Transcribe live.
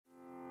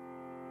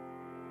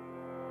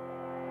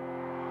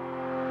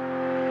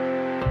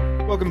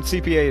Welcome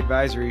to CPA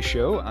Advisory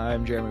Show.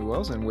 I'm Jeremy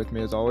Wells, and with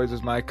me as always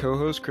is my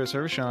co-host Chris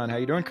Hervishon. How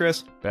you doing,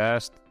 Chris?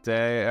 Best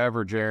day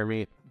ever,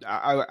 Jeremy.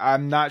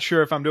 I'm not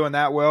sure if I'm doing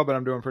that well, but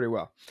I'm doing pretty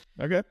well.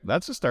 Okay,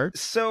 that's a start.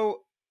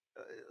 So,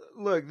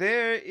 look,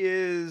 there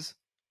is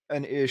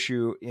an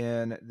issue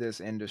in this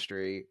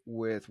industry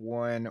with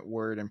one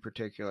word in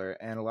particular,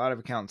 and a lot of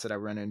accountants that I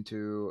run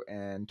into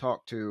and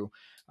talk to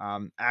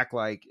act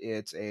like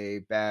it's a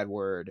bad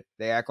word.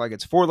 They act like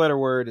it's a 4-letter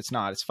word. It's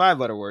not. It's a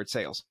 5-letter word,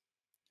 sales.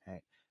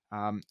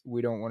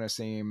 We don't want to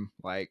seem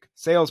like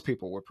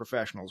salespeople. We're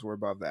professionals. We're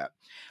above that.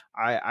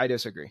 I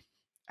disagree.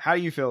 How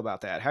do you feel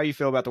about that? How do you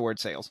feel about the word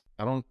sales?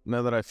 I don't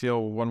know that I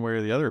feel one way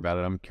or the other about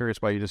it. I'm curious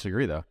why you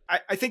disagree, though.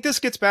 I think this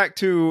gets back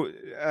to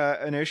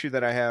an issue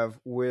that I have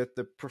with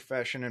the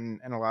profession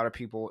and a lot of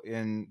people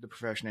in the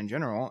profession in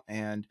general.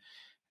 And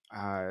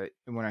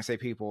when I say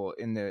people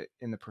in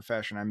the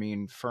profession, I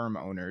mean firm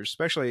owners,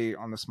 especially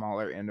on the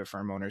smaller end of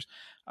firm owners.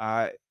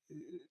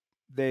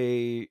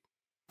 They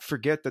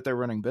forget that they're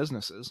running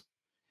businesses,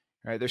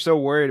 right? They're so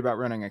worried about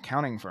running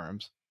accounting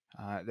firms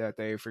that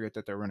they forget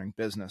that they're running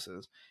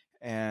businesses.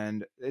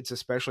 And it's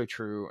especially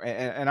true.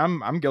 And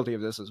I'm guilty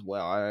of this as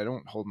well. I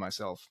don't hold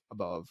myself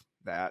above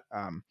that.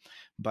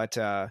 But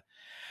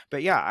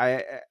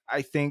yeah,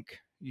 I think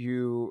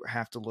you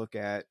have to look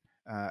at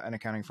an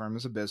accounting firm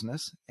as a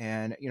business.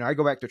 And, I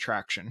go back to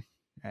Traction,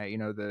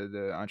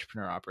 the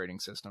entrepreneur operating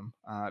system,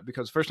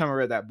 because first time I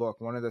read that book,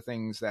 one of the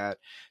things that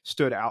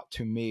stood out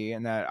to me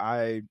and that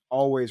I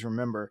always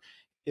remember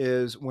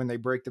is when they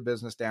break the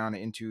business down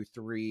into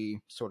 3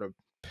 sort of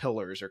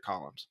pillars or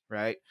columns,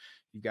 right?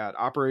 You've got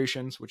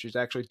operations, which is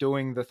actually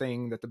doing the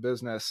thing that the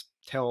business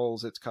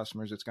tells its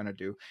customers it's going to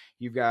do.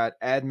 You've got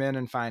admin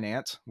and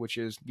finance, which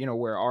is,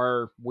 where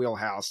our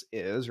wheelhouse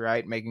is,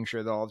 right? Making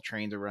sure that all the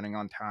trains are running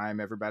on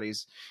time.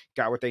 Everybody's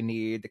got what they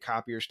need. The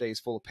copier stays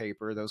full of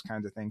paper, those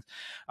kinds of things.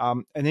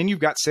 And then you've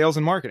got sales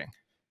and marketing.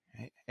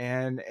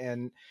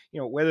 And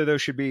whether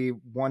those should be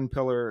one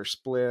pillar or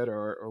split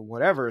or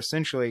whatever,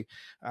 essentially,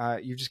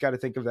 you've just got to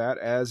think of that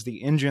as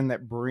the engine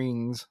that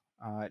brings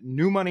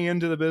new money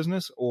into the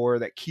business or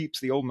that keeps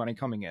the old money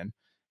coming in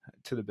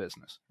to the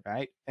business,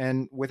 right?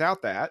 And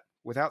without that,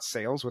 without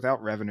sales,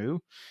 without revenue,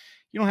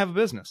 you don't have a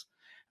business.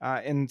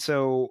 And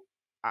so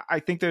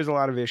I think there's a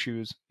lot of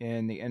issues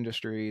in the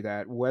industry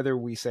that, whether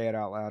we say it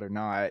out loud or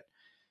not,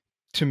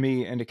 to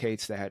me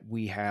indicates that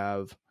we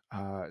have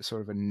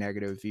sort of a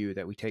negative view,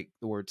 that we take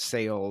the word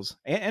sales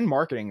and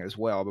marketing as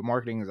well, but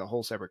marketing is a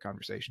whole separate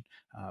conversation,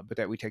 but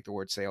that we take the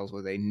word sales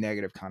with a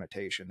negative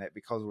connotation, that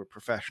because we're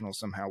professionals,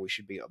 somehow we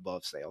should be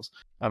above sales.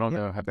 I don't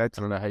know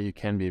how you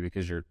can be,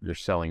 because you're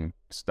selling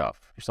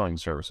stuff, you're selling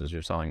services,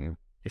 you're selling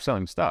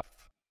stuff.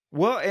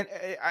 Well,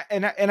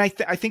 and I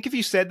think if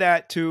you said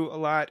that to a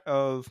lot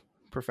of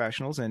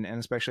professionals and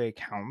especially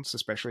accountants,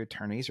 especially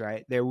attorneys,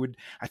 right,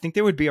 I think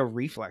there would be a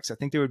reflex. I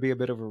think there would be a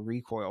bit of a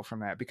recoil from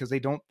that, because they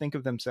don't think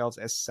of themselves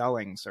as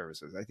selling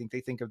services. I think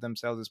they think of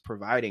themselves as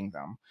providing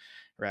them,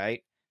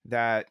 right?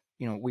 That,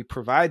 we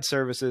provide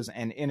services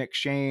and in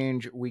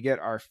exchange we get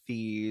our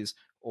fees,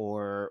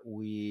 or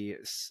we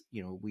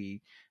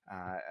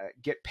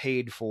get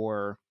paid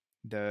for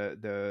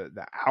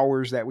the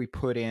hours that we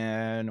put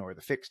in, or the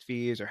fixed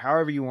fees, or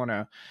however you want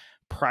to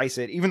price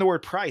it. Even the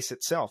word price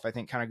itself, I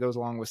think, kind of goes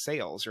along with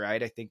sales,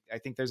 right? I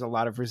think there's a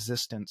lot of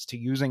resistance to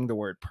using the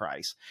word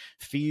price.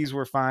 Fees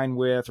we're fine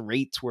with,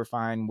 rates we're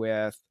fine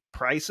with,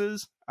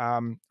 prices.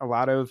 A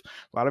lot of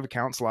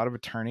accountants, a lot of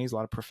attorneys, a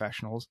lot of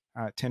professionals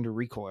tend to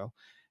recoil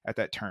at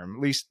that term.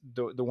 At least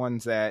the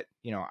ones that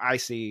I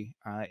see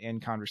in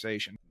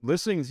conversation.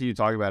 Listening to you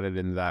talk about it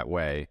in that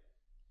way,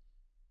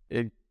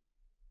 it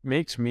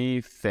makes me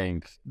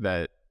think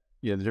that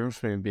the difference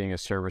between being a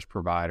service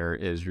provider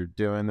is you're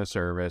doing the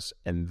service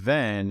and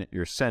then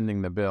you're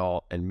sending the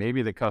bill, and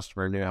maybe the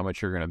customer knew how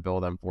much you're going to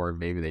bill them for,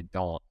 maybe they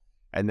don't.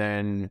 And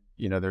then,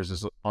 there's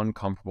this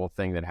uncomfortable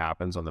thing that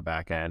happens on the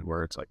back end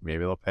where it's like, maybe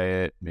they'll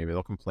pay it, maybe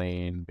they'll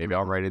complain, maybe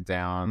I'll write it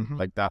down. Mm-hmm.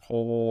 Like that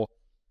whole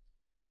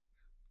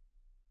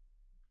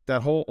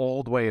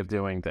old way of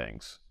doing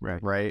things,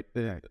 right?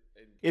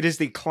 It is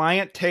the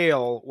client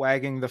tail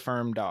wagging the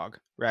firm dog,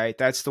 right?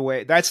 That's the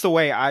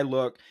way I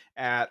look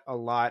at a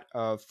lot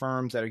of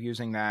firms that are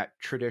using that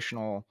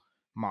traditional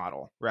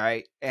model,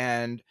 right?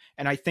 And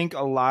I think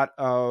a lot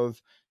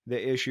of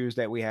the issues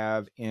that we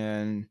have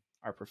in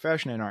our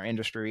profession, in our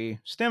industry,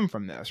 stem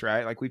from this,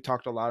 right? Like we've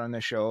talked a lot on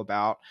this show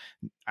about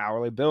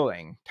hourly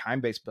billing,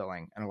 time-based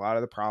billing, and a lot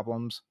of the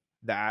problems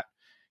that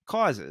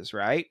causes,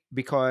 right?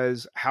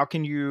 Because how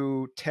can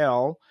you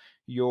tell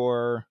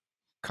your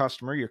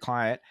customer, your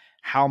client,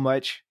 how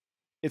much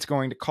it's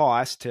going to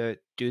cost to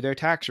do their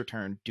tax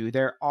return, do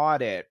their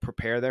audit,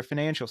 prepare their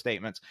financial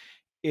statements,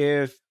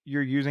 if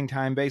you're using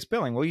time-based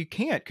billing? Well, you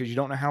can't, because you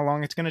don't know how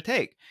long it's going to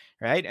take,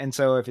 right? And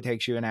so if it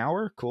takes you an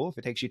hour, cool. If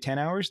it takes you 10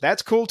 hours,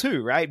 that's cool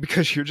too, right?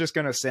 Because you're just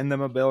going to send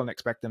them a bill and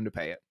expect them to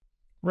pay it.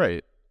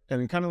 Right.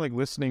 And kind of like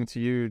listening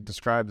to you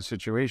describe the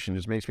situation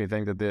just makes me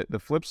think that the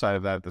flip side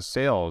of that, the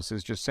sales,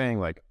 is just saying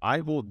like, I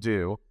will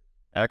do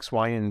X,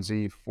 Y, and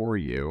Z for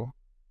you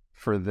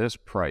for this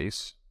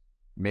price.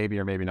 maybe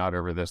or maybe not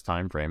over this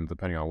time frame,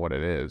 depending on what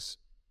it is.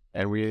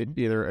 And we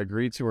either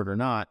agree to it or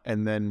not.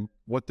 And then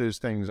what those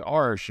things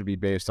are should be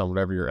based on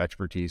whatever your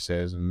expertise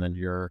is, and then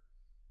your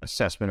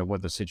assessment of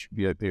what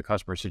the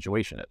customer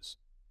situation is.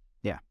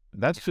 Yeah.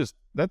 That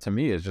to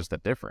me is just a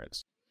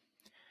difference.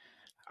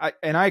 I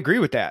agree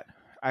with that.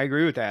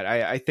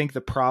 I think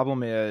the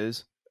problem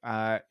is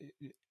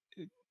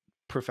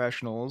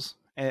professionals,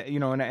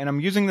 and I'm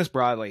using this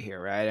broadly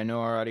here, right? I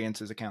know our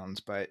audience is accountants,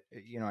 but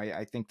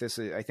I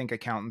think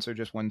accountants are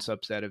just one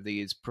subset of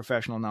these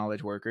professional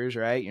knowledge workers,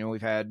 right?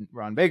 We've had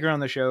Ron Baker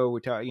on the show.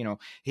 We talk,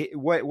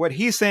 what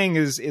he's saying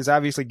is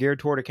obviously geared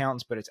toward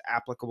accountants, but it's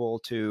applicable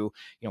to,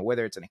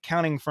 whether it's an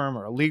accounting firm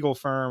or a legal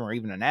firm or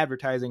even an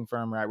advertising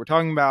firm, right? We're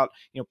talking about,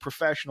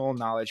 professional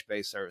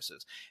knowledge-based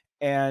services.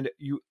 And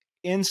you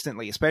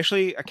instantly,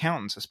 especially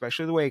accountants,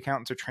 especially the way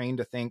accountants are trained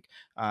to think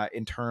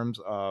in terms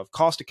of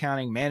cost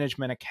accounting,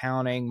 management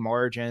accounting,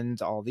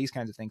 margins, all these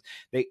kinds of things,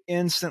 they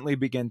instantly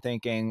begin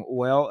thinking,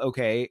 well,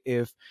 okay,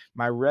 if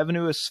my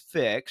revenue is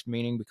fixed,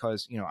 meaning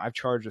because, I've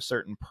charged a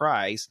certain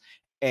price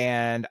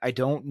and I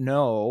don't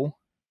know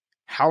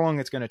how long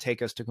it's going to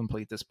take us to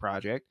complete this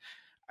project.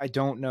 I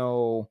don't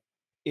know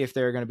if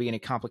there are going to be any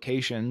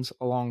complications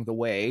along the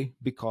way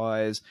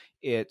because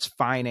it's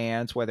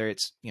finance, whether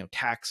it's,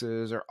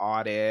 taxes or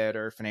audit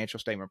or financial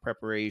statement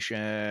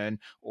preparation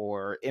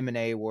or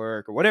M&A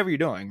work or whatever you're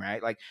doing,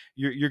 right? Like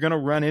you're going to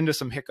run into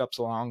some hiccups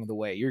along the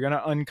way. You're going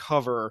to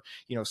uncover,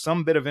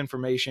 some bit of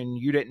information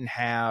you didn't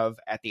have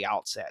at the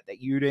outset that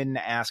you didn't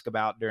ask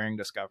about during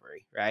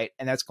discovery, right?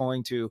 And that's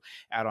going to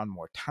add on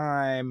more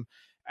time,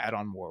 add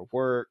on more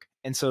work.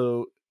 And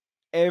so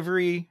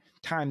every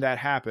time that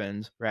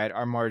happens, right,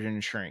 our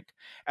margins shrink,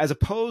 as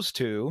opposed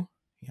to,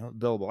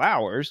 billable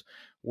hours,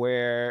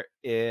 where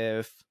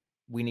if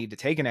we need to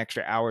take an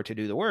extra hour to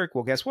do the work,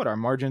 well, guess what? Our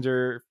margins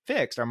are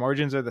fixed. Our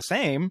margins are the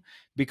same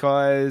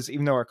because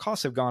even though our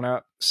costs have gone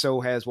up,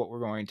 so has what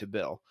we're going to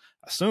bill,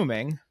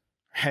 assuming,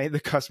 right, the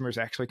customer's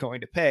actually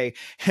going to pay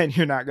and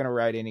you're not going to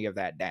write any of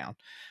that down.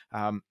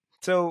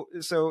 So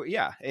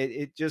yeah,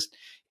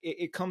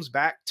 it comes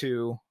back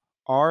to,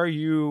 are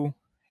you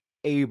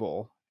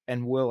able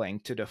and willing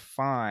to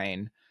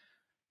define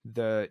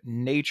the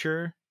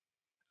nature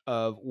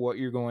of what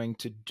you're going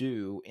to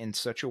do in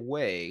such a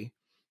way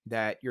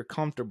that you're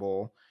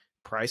comfortable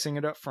pricing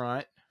it up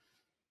front,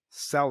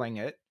 selling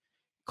it,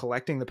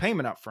 collecting the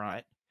payment up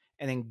front,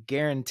 and then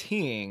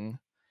guaranteeing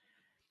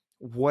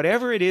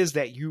whatever it is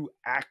that you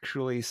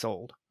actually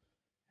sold,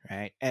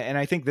 right? And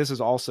I think this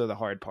is also the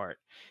hard part.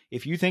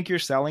 If you think you're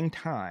selling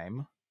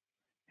time,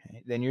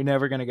 then you're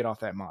never going to get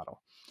off that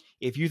model.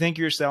 If you think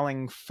you're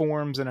selling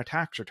forms in a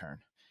tax return,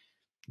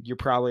 you're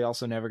probably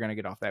also never going to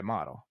get off that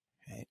model.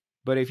 Right?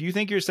 But if you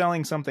think you're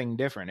selling something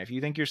different, if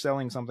you think you're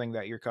selling something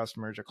that your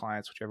customers or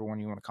clients, whichever one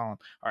you want to call them,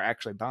 are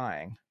actually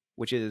buying,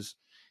 which is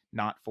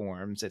not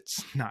forms,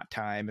 it's not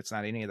time, it's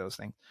not any of those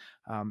things,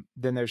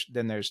 then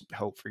there's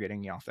hope for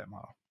getting you off that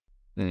model.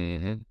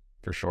 Mm-hmm.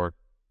 For sure.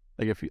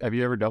 Like, have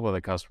you ever dealt with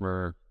a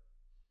customer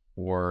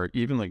or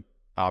even like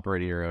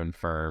operating your own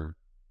firm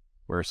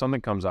where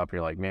something comes up,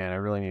 you're like, man, I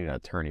really need an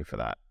attorney for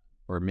that.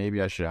 Or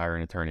maybe I should hire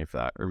an attorney for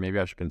that. Or maybe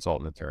I should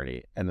consult an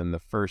attorney. And then the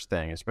first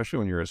thing, especially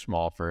when you're a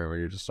small firm or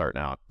you're just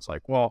starting out, it's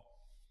like, well,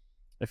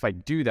 if I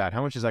do that,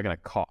 how much is that going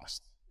to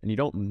cost? And you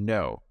don't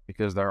know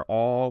because they're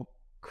all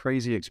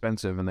crazy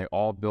expensive and they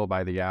all bill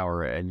by the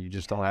hour and you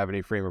just don't have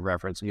any frame of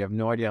reference and you have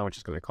no idea how much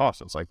it's going to cost.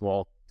 It's like,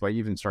 well, do I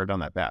even start down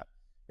that path?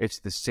 It's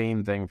the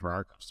same thing for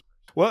our customers.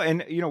 Well,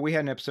 and we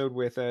had an episode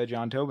with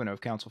John Tobin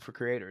of Council for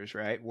Creators,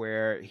 right,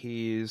 where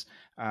he's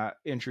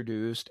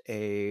introduced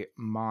a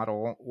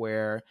model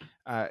where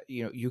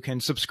you can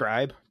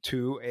subscribe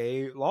to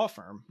a law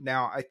firm.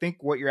 Now, I think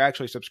what you're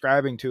actually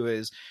subscribing to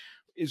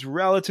is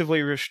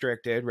relatively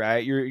restricted,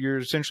 right? You're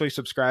essentially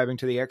subscribing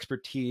to the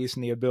expertise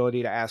and the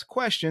ability to ask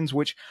questions,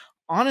 which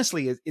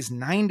honestly is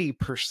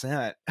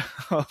 90%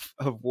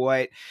 of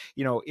what,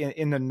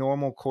 in the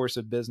normal course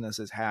of business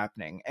is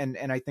happening. And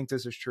I think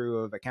this is true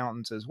of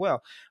accountants as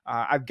well.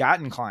 I've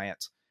gotten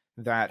clients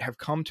that have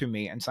come to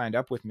me and signed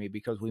up with me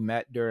because we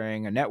met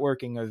during a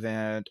networking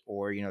event,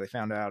 or, they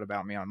found out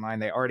about me online.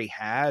 They already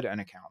had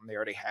an accountant, they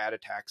already had a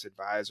tax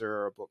advisor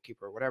or a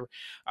bookkeeper or whatever,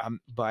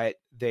 but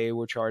they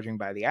were charging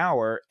by the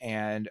hour.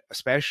 And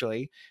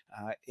especially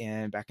back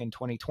in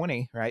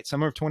 2020, right,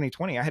 summer of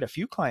 2020, I had a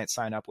few clients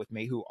sign up with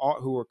me who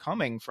were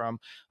coming from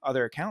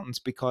other accountants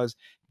because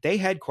they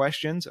had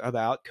questions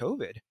about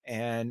COVID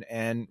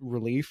and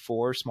relief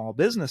for small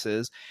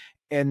businesses,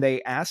 and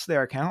they asked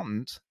their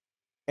accountant.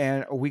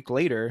 And a week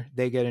later,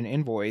 they get an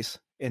invoice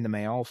in the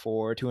mail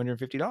for $250,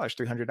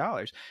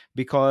 $300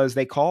 because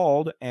they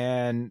called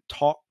and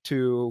talked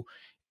to,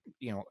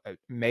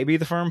 maybe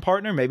the firm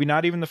partner, maybe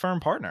not even the firm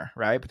partner,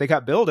 right? But they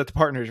got billed at the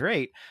partner's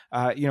rate,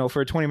 for a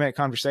 20-minute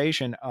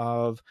conversation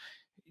of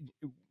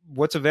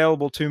what's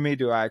available to me.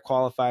 Do I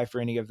qualify for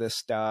any of this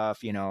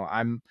stuff?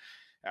 I'm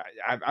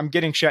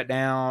getting shut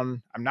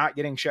down. I'm not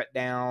getting shut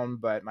down,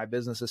 but my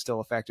business is still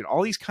affected.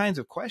 All these kinds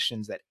of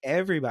questions that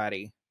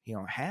everybody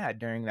had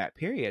during that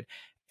period.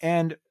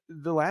 And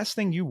the last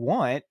thing you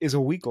want is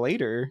a week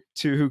later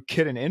to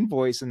get an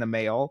invoice in the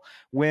mail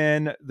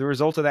when the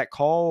result of that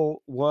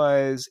call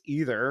was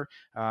either,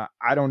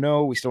 I don't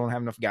know, we still don't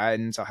have enough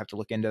guidance, I'll have to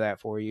look into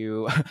that for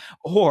you,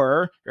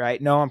 or,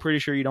 right, no, I'm pretty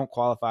sure you don't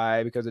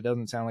qualify because it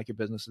doesn't sound like your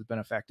business has been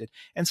affected.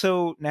 And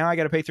so now I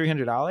got to pay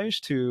 $300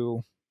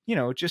 to,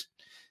 just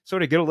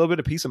sort of get a little bit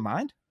of peace of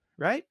mind,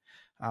 right?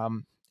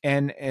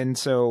 And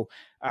so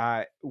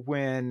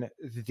when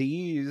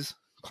these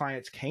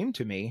clients came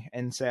to me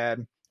and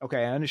said,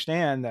 okay, I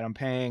understand that I'm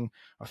paying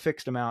a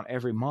fixed amount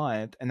every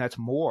month, and that's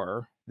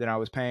more than I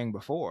was paying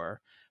before,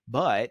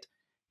 but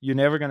you're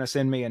never going to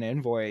send me an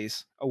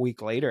invoice a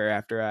week later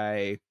after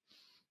I,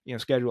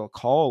 schedule a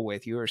call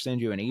with you or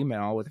send you an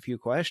email with a few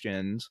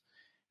questions,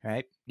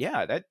 right?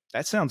 Yeah,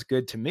 that sounds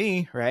good to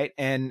me, right?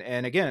 And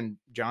again,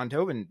 John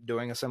Tobin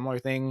doing a similar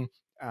thing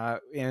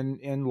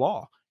in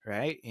law,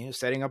 right?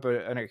 Setting up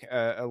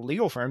a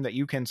legal firm that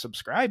you can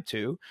subscribe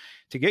to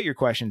get your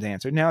questions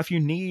answered. Now, if you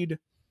need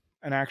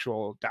an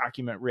actual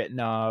document written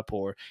up,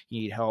 or you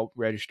need help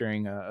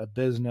registering a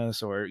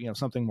business, or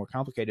something more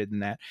complicated than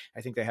that, I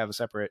think they have a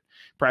separate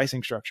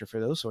pricing structure for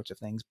those sorts of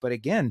things. But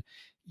again,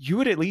 you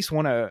would at least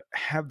want to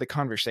have the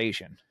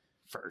conversation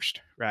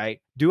first, right?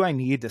 Do I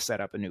need to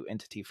set up a new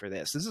entity for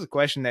this? This is a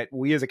question that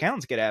we as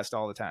accountants get asked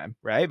all the time,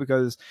 right?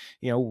 Because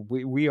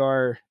we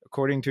are,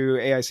 according to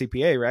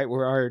AICPA, right,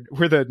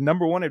 we're the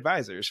number one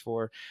advisors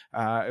for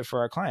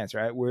our clients,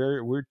 right?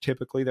 We're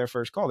typically their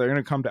first call. They're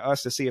going to come to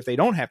us to see if they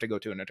don't have to go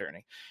to an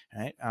attorney,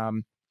 right?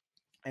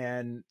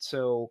 And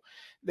so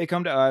they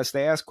come to us,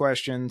 they ask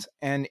questions,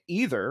 and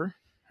either,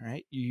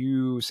 right,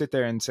 you sit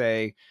there and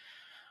say,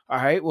 all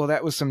right, well,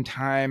 that was some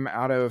time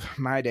out of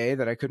my day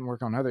that I couldn't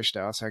work on other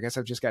stuff, so I guess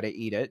I've just got to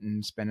eat it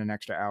and spend an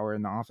extra hour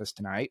in the office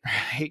tonight,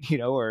 right?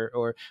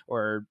 Or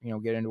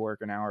get into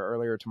work an hour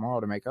earlier tomorrow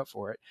to make up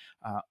for it.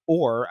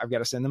 Or I've got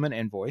to send them an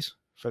invoice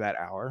for that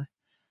hour,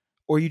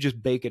 or you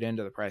just bake it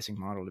into the pricing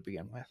model to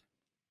begin with.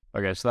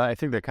 Okay, so I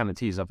think that kind of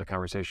tees up the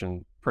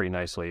conversation pretty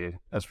nicely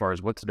as far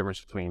as what's the difference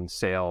between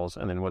sales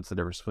and then what's the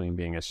difference between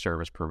being a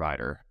service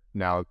provider.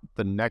 Now,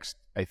 the next,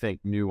 I think,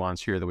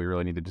 nuance here that we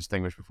really need to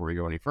distinguish before we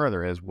go any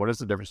further is what is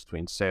the difference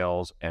between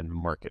sales and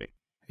marketing?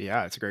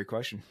 Yeah, it's a great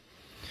question.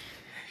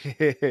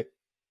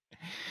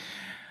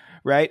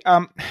 Right.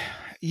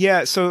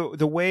 Yeah. So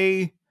the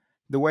way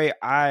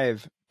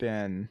I've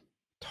been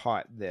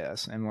taught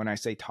this, and when I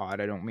say taught,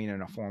 I don't mean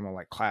in a formal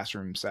like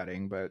classroom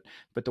setting, but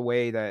the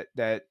way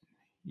that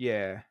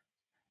yeah,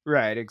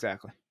 right,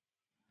 exactly.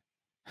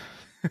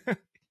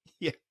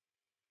 Yeah,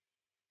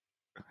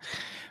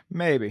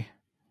 maybe.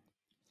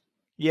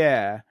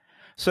 Yeah.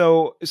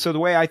 So the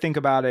way I think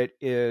about it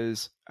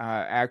is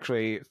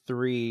actually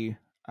three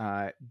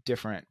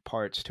different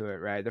parts to it,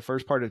 right? The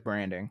first part is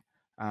branding,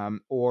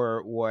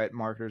 or what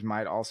marketers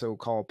might also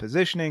call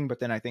positioning, but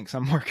then I think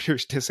some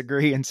marketers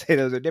disagree and say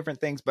those are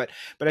different things. But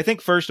I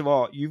think first of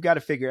all, you've got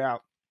to figure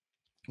out,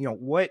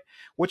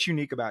 what's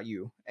unique about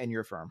you and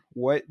your firm.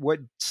 What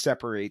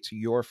separates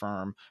your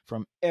firm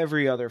from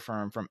every other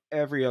firm, from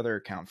every other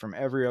account, from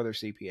every other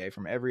CPA,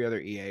 from every other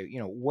EA,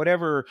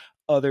 whatever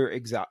other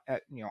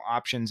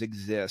options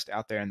exist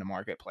out there in the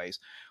marketplace.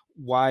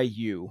 Why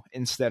you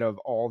instead of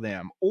all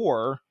them?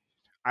 Or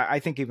I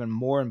think even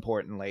more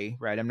importantly,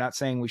 right? I'm not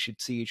saying we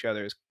should see each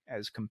other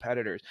as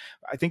competitors.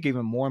 I think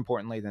even more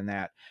importantly than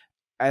that,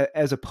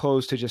 as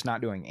opposed to just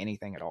not doing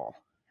anything at all,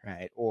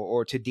 right?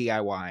 Or to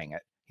DIYing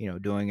it,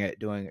 doing it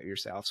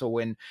yourself. So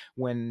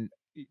when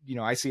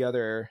I see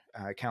other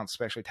accounts,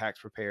 especially tax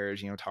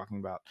preparers, talking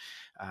about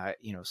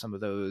some of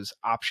those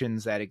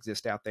options that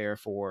exist out there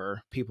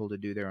for people to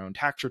do their own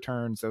tax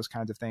returns, those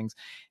kinds of things.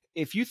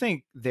 If you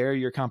think they're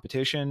your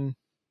competition,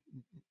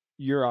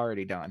 you're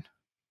already done.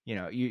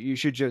 You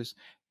should just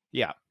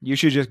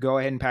go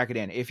ahead and pack it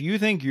in. If you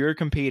think you're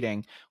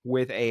competing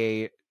with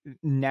a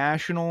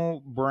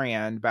national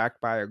brand backed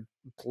by a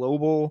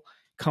global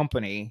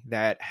company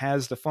that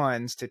has the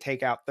funds to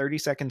take out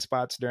 30-second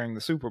spots during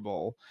the Super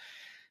Bowl,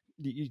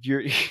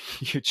 you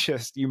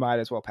might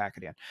as well pack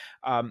it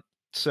in.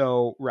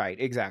 So right,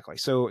 exactly.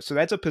 So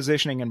that's a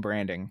positioning and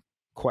branding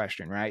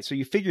question, right? So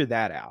you figure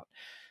that out.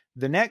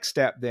 The next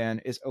step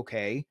then is,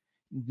 okay,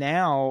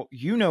 now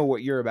you know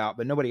what you're about,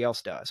 but nobody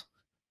else does.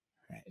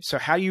 So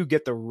how do you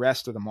get the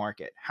rest of the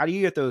market? How do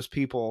you get those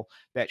people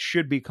that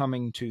should be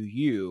coming to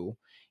you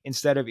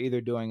instead of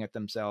either doing it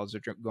themselves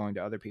or going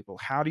to other people?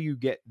 How do you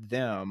get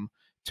them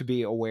to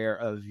be aware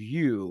of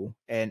you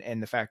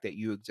and the fact that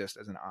you exist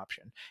as an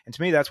option? And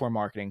to me, that's where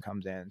marketing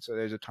comes in. So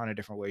there's a ton of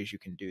different ways you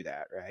can do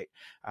that, right?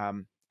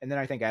 And then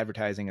I think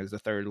advertising is the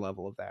third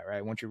level of that,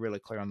 right? Once you're really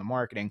clear on the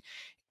marketing,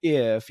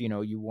 if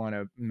you want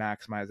to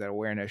maximize that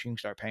awareness, you can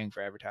start paying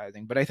for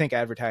advertising. But I think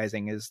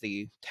advertising is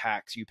the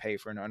tax you pay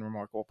for an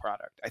unremarkable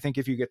product. I think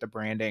if you get the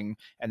branding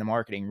and the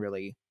marketing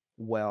really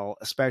well,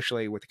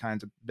 especially with the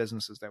kinds of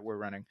businesses that we're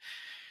running,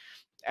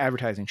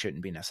 advertising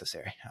shouldn't be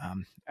necessary.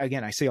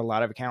 Again, I see a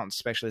lot of accountants,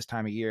 especially this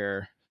time of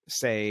year,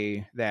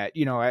 say that,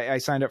 I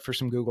signed up for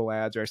some Google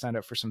ads or I signed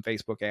up for some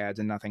Facebook ads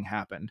and nothing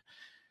happened.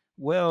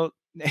 Well,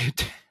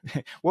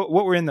 what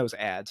were in those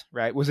ads,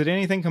 right? Was it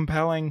anything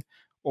compelling,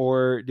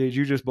 or did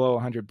you just blow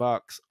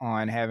 $100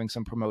 on having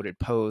some promoted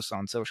posts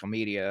on social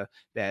media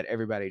that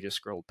everybody just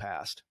scrolled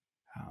past?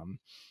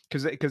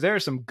 Because there are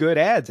some good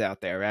ads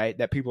out there, right,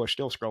 that people are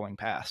still scrolling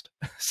past.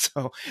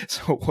 So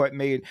what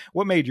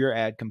made your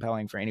ad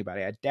compelling for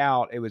anybody? I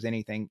doubt it was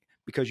anything,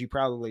 because you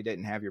probably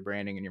didn't have your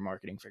branding and your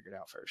marketing figured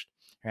out first,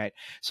 right?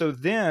 So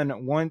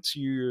then once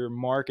your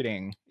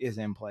marketing is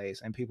in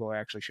place and people are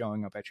actually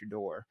showing up at your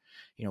door,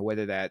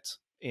 whether that's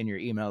in your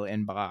email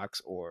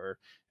inbox or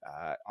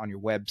on your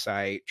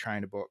website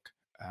trying to book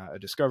a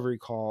discovery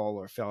call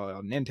or fill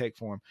out an intake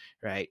form,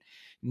 right?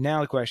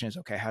 Now the question is,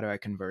 okay, how do I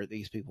convert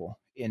these people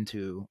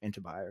into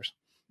buyers?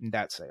 And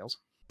that's sales.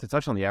 To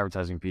touch on the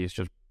advertising piece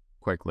just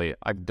quickly,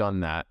 I've done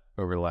that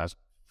over the last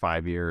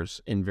 5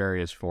 years in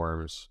various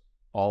forms,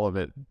 all of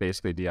it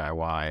basically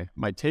DIY.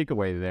 My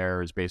takeaway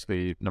there is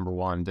basically, number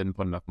one, didn't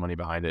put enough money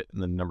behind it.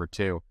 And then number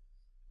two,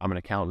 I'm an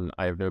accountant.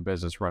 I have no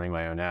business running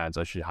my own ads.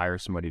 I should hire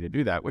somebody to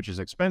do that, which is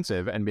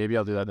expensive. And maybe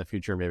I'll do that in the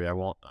future. Maybe I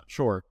won't, not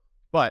sure.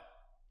 But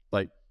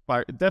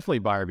definitely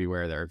buyer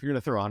beware there. If you're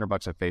going to throw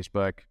 $100 at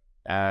Facebook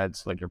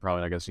ads, you're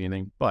probably not going to see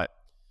anything. But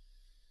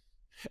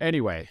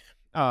anyway,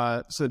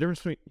 so the difference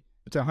between,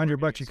 it's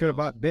 $100 you could have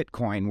bought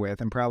Bitcoin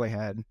with and probably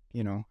had,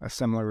 a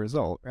similar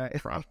result, right?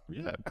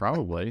 Yeah,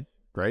 probably.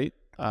 Right.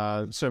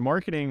 So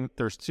marketing,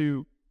 there's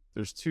two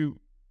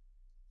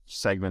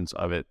segments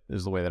of it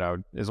is the way that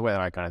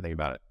I kind of think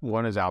about it.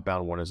 One is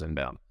outbound, one is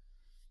inbound.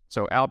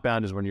 So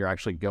outbound is when you're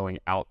actually going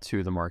out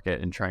to the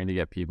market and trying to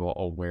get people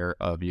aware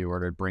of you or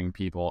to bring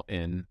people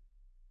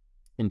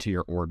into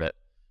your orbit.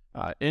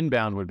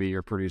 Inbound would be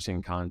you're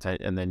producing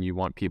content and then you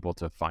want people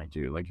to find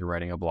you, like you're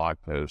writing a blog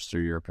post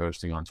or you're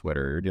posting on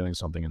Twitter, you're doing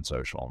something in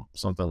social,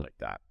 something like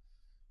that.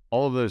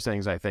 All of those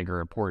things I think are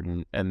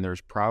important, and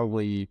there's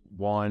probably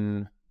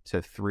 1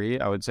 to 3,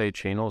 I would say,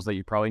 channels that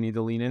you probably need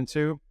to lean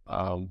into,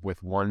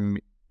 with one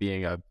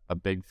being a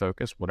big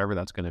focus, whatever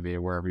that's going to be,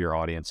 wherever your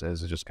audience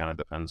is. It just kind of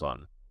depends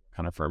on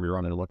kind of firm you're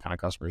running and what kind of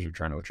customers you're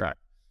trying to attract.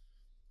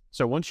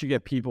 So once you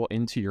get people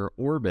into your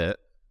orbit,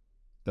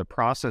 the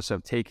process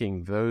of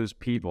taking those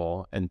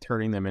people and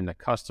turning them into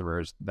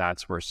customers,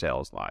 that's where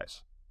sales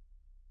lies.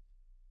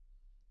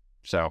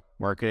 So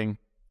marketing,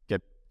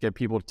 get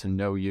people to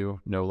know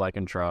you, know, like,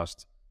 and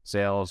trust.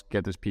 Sales,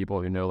 get those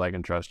people who know, like,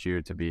 and trust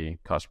you to be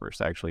customers,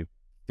 to actually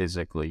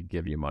physically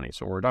give you money.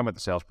 So when we're talking about the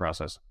sales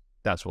process,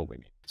 that's what we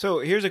mean.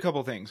 So here's a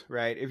couple things,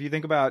 right? If you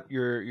think about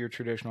your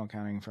traditional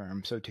accounting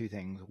firm, so 2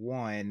 things.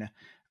 One,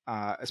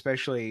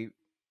 especially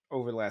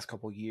over the last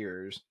couple of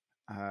years,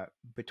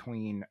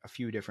 between a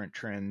few different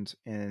trends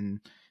in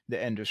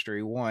the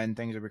industry. One,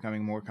 things are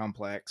becoming more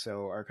complex,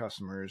 so our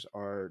customers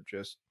are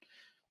just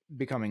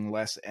becoming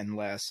less and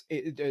less.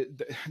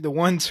 The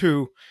ones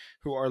who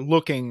are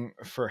looking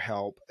for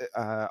help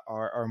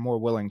are more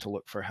willing to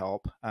look for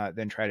help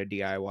than try to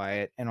DIY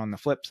it. And on the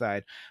flip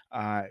side,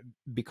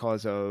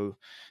 because of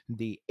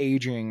the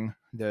aging,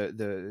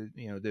 the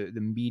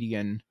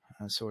median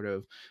sort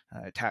of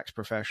tax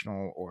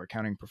professional or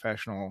accounting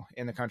professional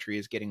in the country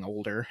is getting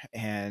older,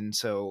 and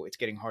so it's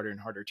getting harder and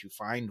harder to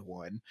find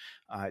one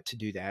to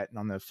do that. And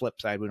on the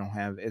flip side, we don't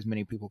have as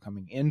many people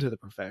coming into the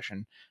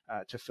profession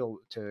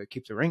to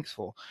keep the ranks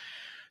full.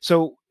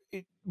 So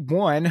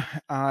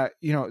there's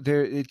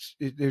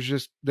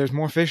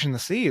more fish in the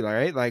sea,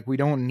 right? Like, we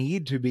don't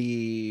need to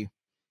be.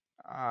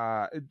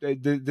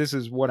 This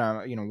is what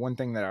one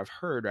thing that I've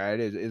heard, right,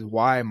 is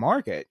why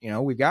market.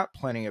 We've got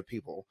plenty of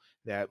people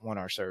that want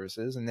our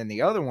services. And then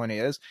the other one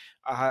is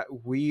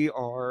we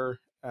are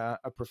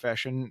a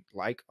profession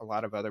like a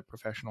lot of other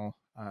professional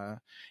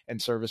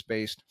and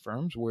service-based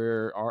firms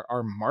where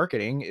our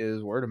marketing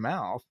is word of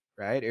mouth,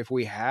 right? If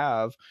we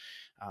have,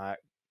 right?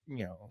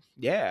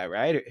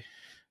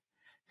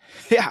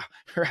 Yeah,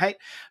 right.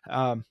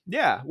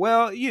 Yeah.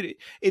 Well, no,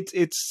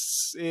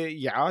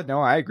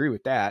 I agree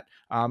with that.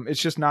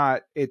 It's just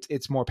not.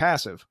 It's more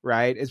passive,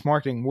 right? It's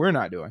marketing we're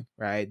not doing,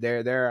 right?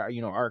 They're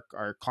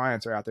our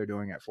clients are out there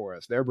doing it for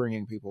us. They're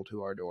bringing people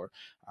to our door,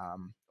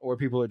 or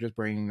people are just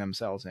bringing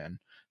themselves in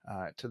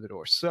to the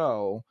door.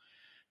 So,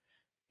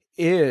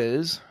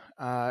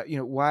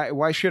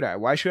 why should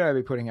I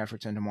be putting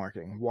efforts into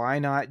marketing? Why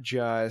not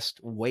just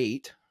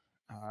wait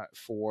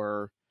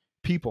for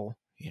people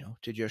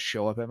to just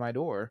show up at my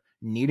door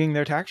needing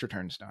their tax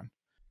returns done?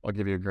 I'll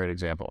give you a great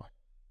example.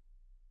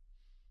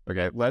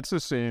 Okay, let's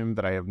assume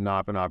that I have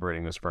not been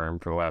operating this firm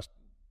for the last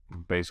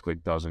basically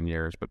dozen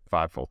years, but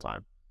 5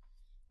 full-time.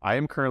 I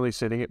am currently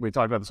sitting we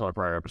talked about this on a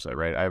prior episode,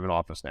 right? I have an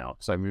office now.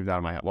 So I moved out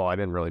of my house. Well, I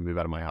didn't really move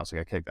out of my house. I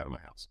got kicked out of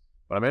my house.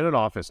 But I'm in an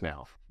office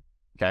now.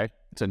 Okay?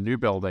 It's a new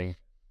building.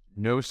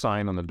 No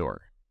sign on the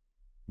door.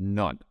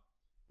 None.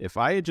 If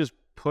I had just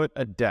put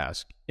a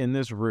desk in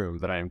this room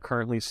that I am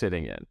currently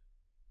sitting in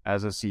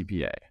as a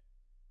CPA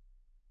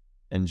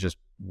and just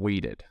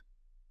waited,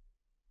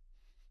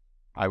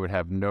 I would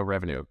have no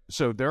revenue.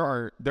 So there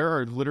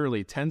are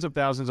literally tens of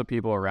thousands of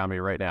people around me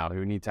right now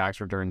who need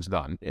tax returns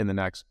done in the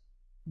next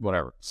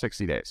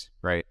 60 days,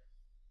 right?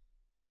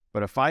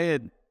 But if I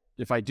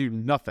do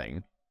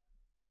nothing,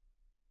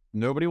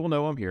 Nobody will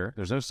know I'm here.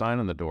 There's no sign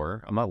on the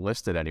door. I'm not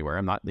listed anywhere.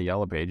 I'm not in the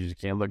yellow pages. You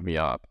can't look me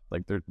up.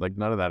 Like like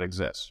none of that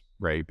exists,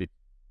 right?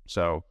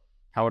 So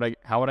how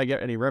would I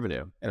get any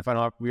revenue? And if I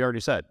don't have, we already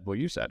said, well,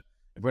 you said,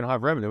 if we don't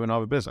have revenue, we don't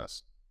have a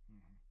business.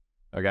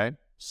 Okay.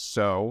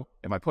 So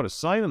if I put a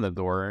sign on the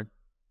door,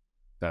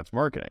 that's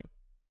marketing.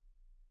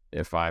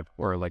 If I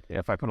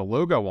put a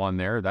logo on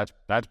there,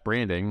 that's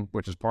branding,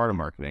 which is part of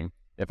marketing.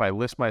 If I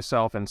list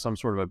myself in some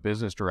sort of a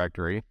business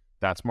directory,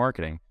 that's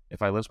marketing.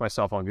 If I list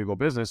myself on Google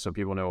Business so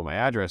people know what my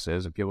address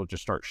is and people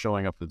just start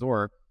showing up the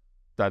door,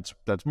 that's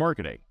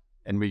marketing.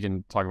 And we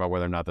can talk about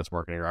whether or not that's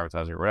marketing or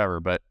advertising or whatever,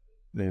 but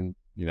then,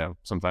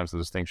 sometimes the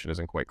distinction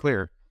isn't quite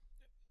clear.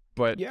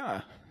 But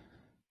yeah.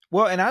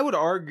 Well, and I would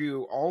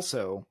argue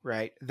also,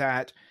 right,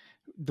 that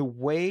the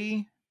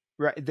way,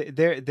 right,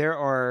 there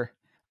are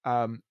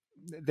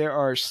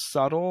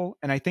subtle,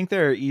 and I think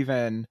there are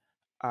even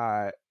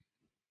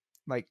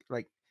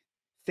like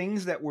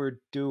things that we're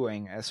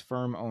doing as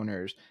firm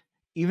owners,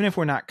 even if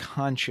we're not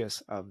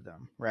conscious of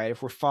them, right?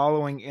 If we're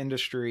following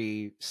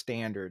industry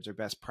standards or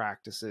best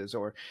practices,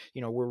 or,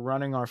 we're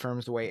running our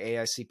firms the way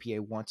AICPA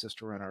wants us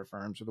to run our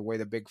firms, or the way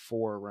the Big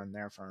Four run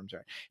their firms,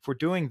 right? If we're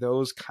doing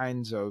those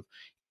kinds of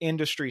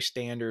industry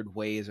standard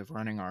ways of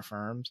running our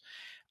firms,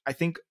 I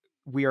think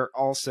we are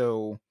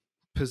also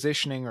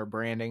positioning or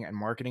branding and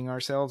marketing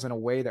ourselves in a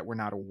way that we're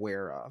not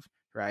aware of,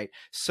 right?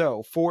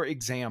 So, for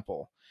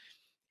example,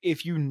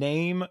 if you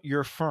name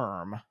your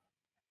firm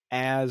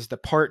as the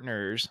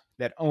partners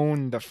that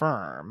own the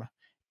firm,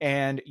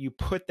 and you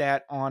put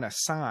that on a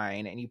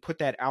sign and you put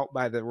that out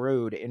by the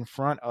road in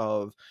front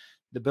of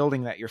the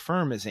building that your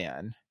firm is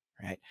in,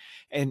 right?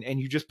 And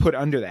you just put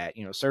under that,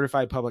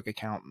 certified public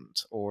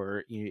accountants,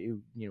 or,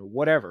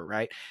 whatever,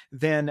 right?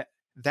 Then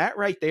that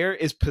right there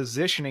is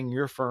positioning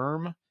your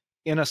firm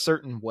in a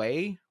certain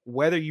way,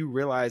 whether you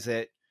realize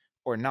it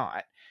or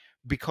not,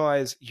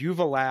 because you've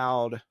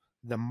allowed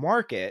the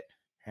market,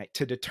 right,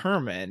 to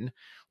determine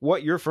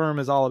what your firm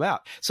is all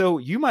about. So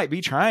you might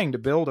be trying to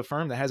build a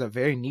firm that has a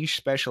very niche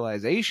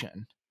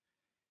specialization,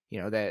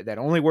 that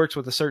only works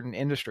with a certain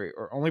industry,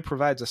 or only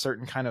provides a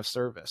certain kind of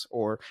service,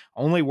 or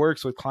only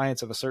works with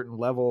clients of a certain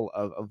level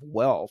of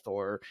wealth,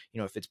 or,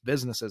 if it's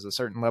businesses, a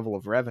certain level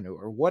of revenue,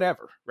 or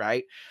whatever,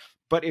 right?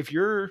 But if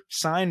your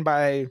sign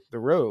by the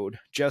road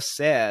just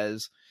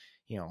says,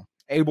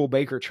 Abel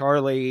Baker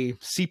Charlie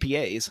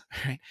CPAs,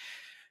 right,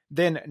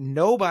 then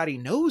nobody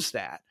knows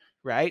that,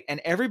 right?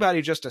 And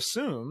everybody just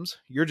assumes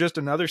you're just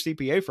another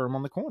CPA firm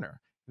on the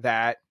corner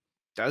that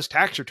does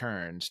tax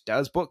returns,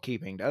 does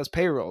bookkeeping, does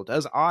payroll,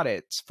 does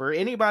audits for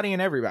anybody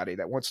and everybody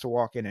that wants to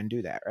walk in and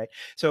do that, right?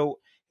 So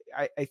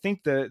I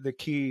think the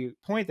key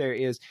point there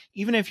is,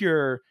 even if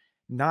you're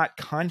not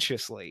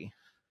consciously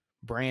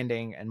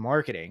branding and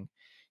marketing,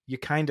 you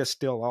kind of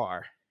still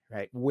are,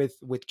 right?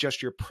 With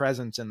just your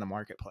presence in the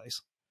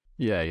marketplace.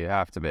 Yeah, you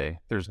have to be.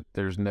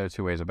 There's no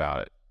two ways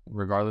about it.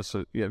 Regardless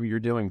of, you're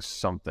doing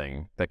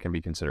something that can be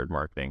considered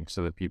marketing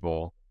so that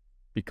people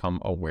become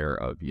aware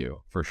of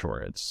you, for sure.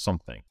 It's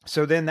something.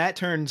 So then that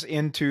turns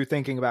into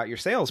thinking about your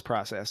sales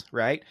process,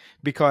 right?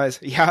 Because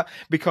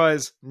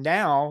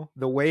now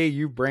the way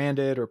you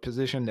branded or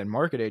positioned and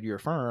marketed your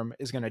firm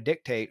is going to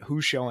dictate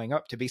who's showing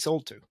up to be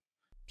sold to.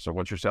 So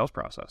what's your sales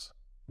process?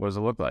 What does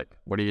it look like?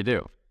 What do you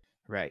do?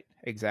 Right,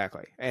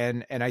 exactly.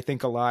 And I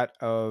think a lot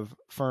of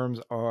firms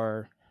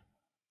are,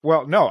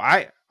 well, no,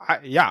 I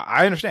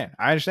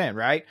understand,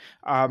 right?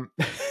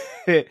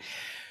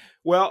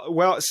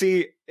 Well,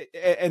 see,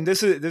 and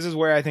this is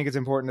where I think it's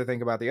important to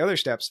think about the other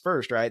steps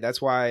first, right?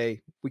 That's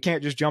why we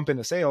can't just jump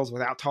into sales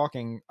without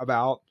talking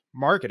about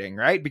marketing,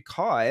 right?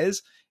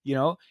 Because,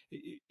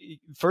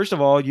 first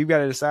of all, you've got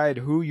to decide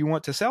who you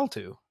want to sell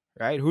to,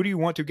 right? Who do you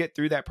want to get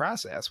through that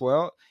process?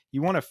 Well,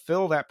 you want to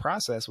fill that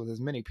process with as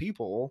many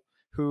people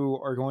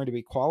who are going to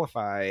be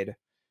qualified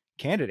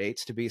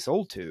candidates to be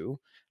sold to.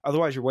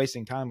 Otherwise, you're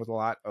wasting time with a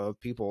lot of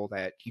people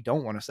that you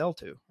don't want to sell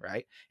to,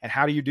 right? And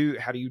how do you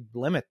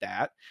limit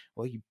that?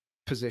 Well, you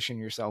position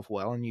yourself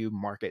well and you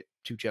market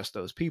to just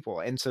those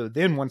people. And so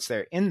then once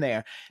they're in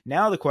there,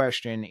 now the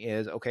question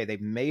is, okay, they've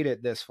made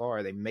it this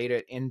far, they made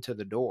it into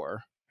the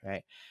door,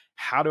 right?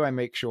 How do I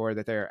make sure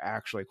that they're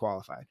actually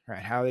qualified,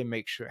 right? How do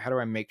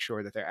I make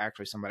sure that they're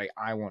actually somebody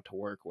I want to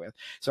work with?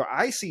 So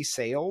I see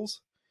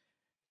sales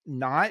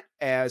not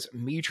as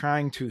me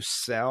trying to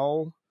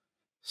sell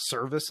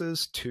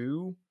services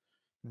to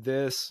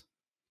this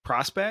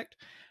prospect.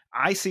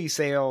 I see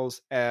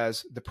sales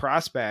as the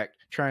prospect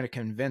trying to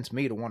convince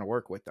me to want to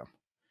work with them,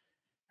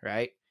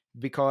 right?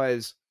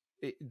 Because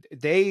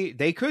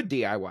they could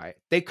DIY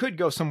it. They could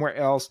go somewhere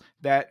else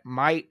that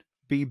might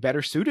be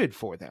better suited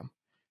for them,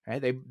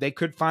 right? They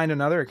could find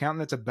another accountant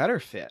that's a better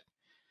fit,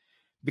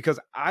 because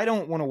I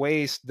don't want to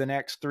waste the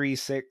next 3,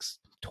 6,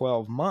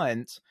 12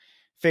 months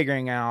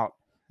figuring out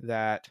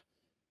that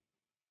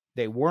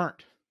they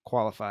weren't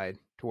qualified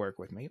to work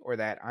with me, or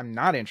that I'm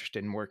not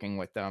interested in working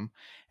with them,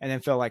 and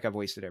then feel like I've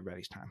wasted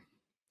everybody's time.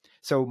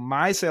 So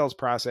my sales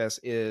process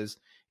is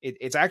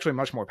it's actually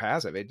much more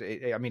passive.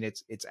 I mean,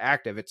 it's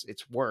active.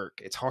 It's work.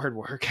 It's hard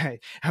work.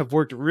 I've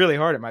worked really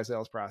hard at my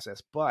sales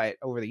process, but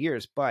over the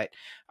years. But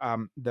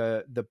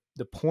the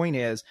point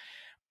is,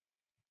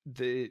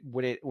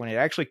 when it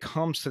actually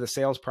comes to the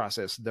sales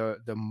process,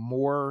 the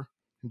more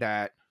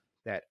that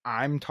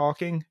I'm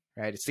talking,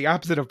 right? It's the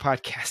opposite of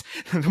podcast.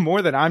 The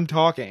more that I'm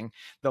talking,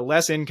 the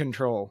less in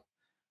control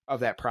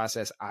of that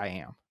process I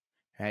am.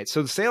 Right.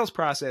 So the sales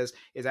process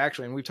is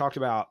actually, and we've talked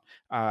about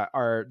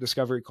our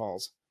discovery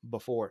calls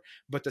before,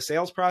 but the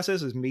sales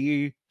process is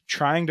me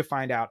trying to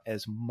find out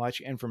as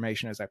much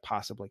information as I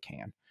possibly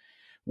can,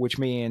 which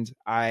means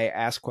I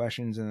ask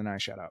questions and then I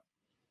shut up.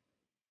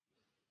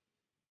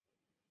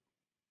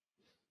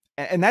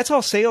 And that's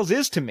all sales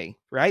is to me,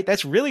 right?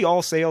 That's really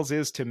all sales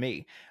is to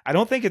me. I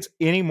don't think it's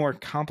any more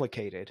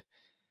complicated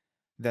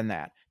than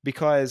that,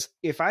 because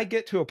if I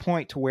get to a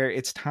point to where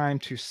it's time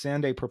to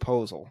send a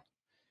proposal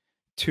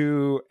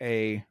to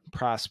a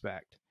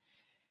prospect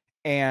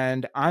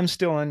and I'm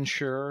still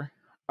unsure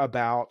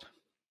about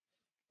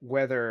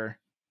whether,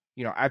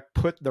 I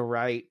put the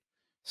right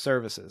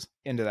services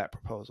into that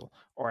proposal,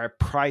 or I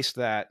priced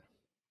that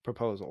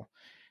proposal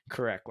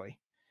correctly,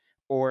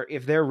 or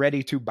if they're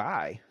ready to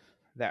buy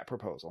that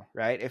proposal,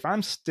 right? If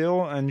I'm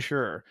still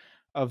unsure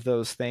of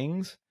those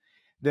things,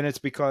 then it's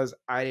because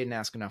I didn't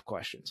ask enough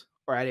questions,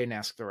 or I didn't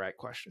ask the right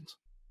questions.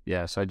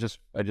 Yeah, so I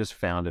just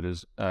found it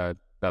as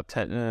about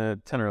 10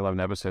 or 11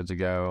 episodes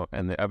ago,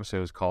 and the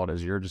episode is called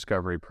 "Is Your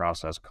Discovery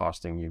Process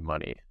Costing You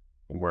Money?"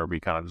 where we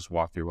kind of just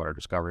walk through what our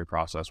discovery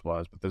process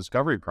was. But the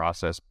discovery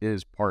process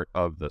is part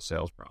of the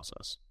sales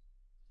process,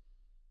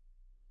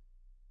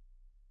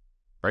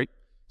 right?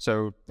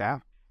 So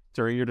Yeah.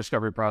 during your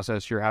discovery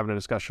process, you're having a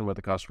discussion with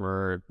the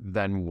customer.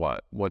 Then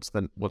what? What's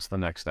the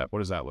next step? What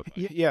does that look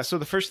like? Yeah. So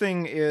the first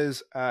thing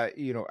is, I've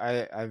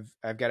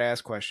got to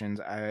ask questions.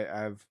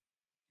 I've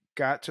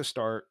got to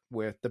start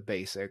with the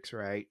basics,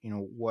 right?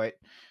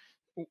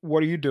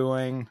 What are you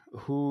doing?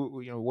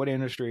 What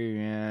industry are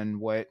you in?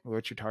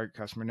 What's your target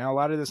customer? Now, a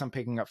lot of this I'm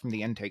picking up from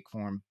the intake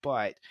form,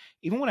 but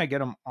even when I get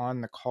them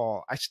on the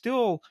call, I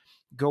still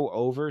go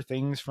over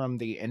things from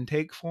the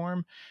intake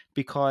form,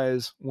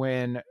 because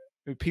when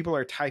people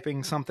are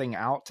typing something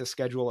out to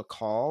schedule a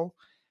call,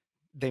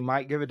 they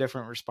might give a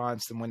different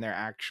response than when they're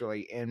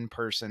actually in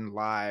person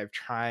live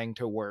trying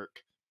to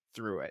work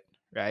through it,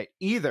 right?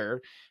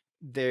 Either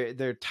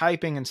they're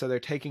typing and so they're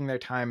taking their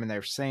time and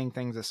they're saying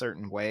things a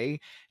certain way,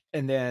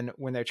 and then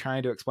when they're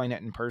trying to explain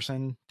it in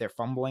person, they're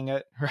fumbling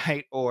it,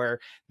 right? Or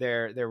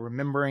they're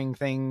remembering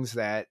things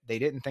that they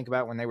didn't think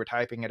about when they were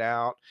typing it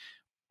out,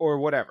 or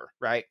whatever,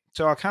 right?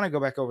 So I'll kind of go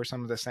back over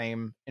some of the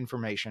same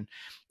information.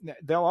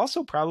 They'll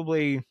also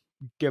probably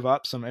give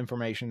up some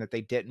information that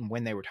they didn't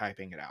when they were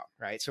typing it out,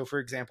 right? So for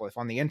example, if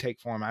on the intake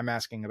form I'm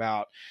asking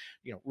about,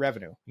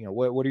 revenue,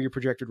 what are your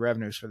projected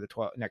revenues for the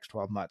next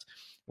 12 months?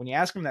 When you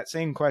ask them that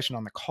same question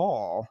on the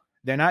call,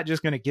 they're not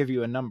just going to give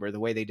you a number the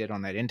way they did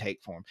on that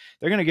intake form.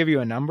 They're going to give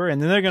you a number,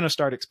 and then they're going to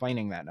start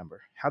explaining that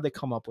number, how they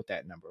come up with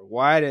that number,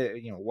 why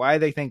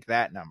they think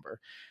that number,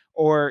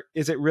 or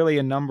is it really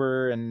a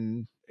number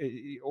and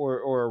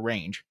or a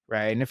range,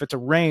 right? And if it's a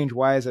range,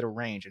 why is it a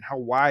range, and how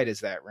wide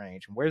is that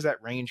range, and where's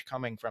that range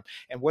coming from,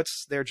 and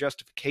what's their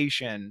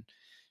justification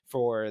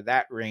for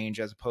that range,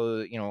 as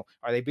opposed,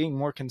 are they being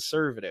more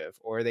conservative,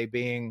 or are they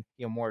being,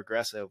 more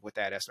aggressive with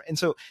that estimate? And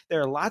so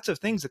there are lots of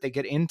things that they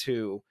get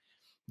into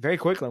very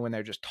quickly when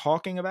they're just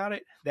talking about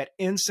it that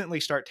instantly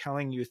start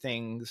telling you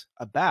things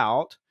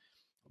about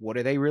what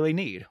do they really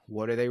need?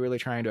 What are they really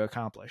trying to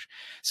accomplish?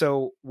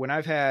 So when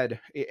I've had,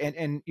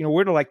 and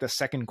we're to like the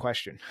second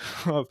question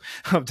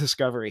of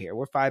discovery here.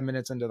 We're 5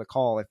 minutes into the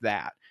call, if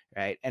that,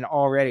 right? And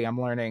already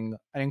I'm learning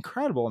an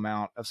incredible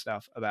amount of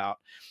stuff about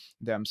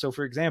them. So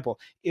for example,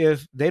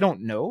 if they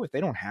don't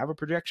have a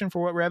projection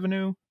for what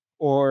revenue,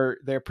 or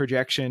their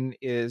projection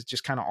is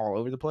just kind of all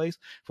over the place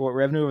for what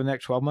revenue over the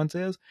next 12 months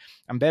is,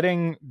 I'm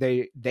betting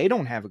they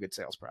don't have a good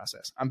sales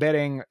process. I'm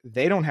betting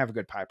they don't have a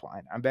good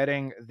pipeline. I'm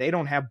betting they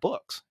don't have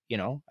books,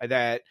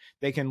 that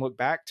they can look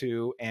back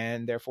to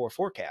and therefore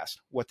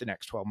forecast what the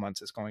next 12 months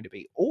is going to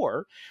be.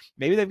 Or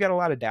maybe they've got a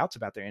lot of doubts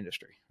about their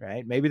industry,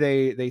 right? Maybe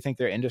they think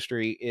their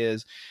industry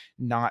is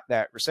not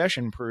that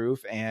recession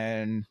proof,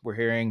 and we're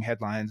hearing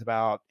headlines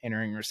about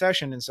entering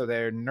recession, and so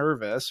they're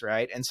nervous,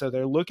 right? And so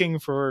they're looking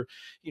for,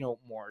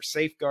 more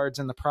safeguards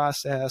in the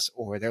process,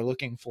 or they're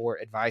looking for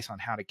advice on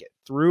how to get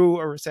through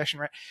a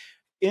recession, right?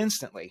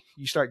 Instantly,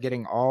 you start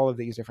getting all of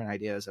these different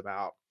ideas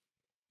about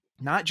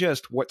not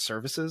just what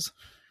services,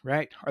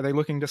 right, are they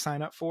looking to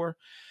sign up for,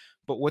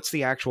 but what's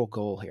the actual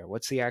goal here?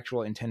 What's the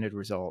actual intended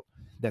result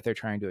that they're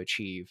trying to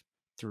achieve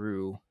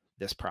through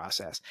this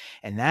process?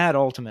 And that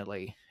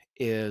ultimately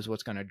is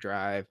what's going to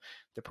drive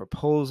the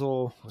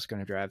proposal, what's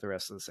going to drive the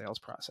rest of the sales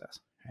process,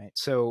 right?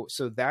 So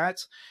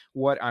that's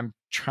what I'm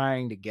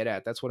trying to get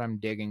at. That's what I'm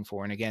digging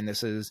for. And again,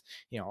 this is,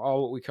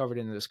 all what we covered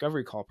in the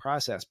discovery call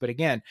process. But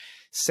again,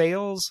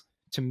 sales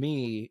to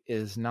me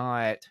is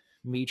not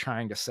me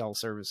trying to sell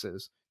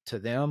services to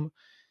them.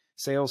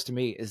 Sales to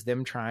me is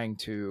them trying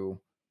to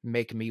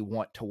make me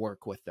want to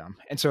work with them.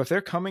 And so if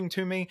they're coming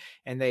to me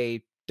and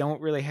they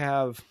don't really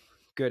have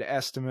good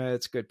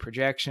estimates, good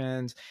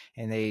projections,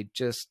 and they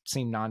just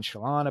seem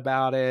nonchalant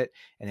about it,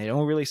 and they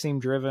don't really seem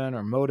driven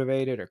or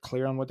motivated or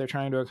clear on what they're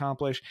trying to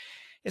accomplish,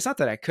 it's not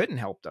that I couldn't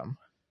help them.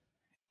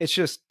 It's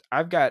just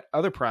I've got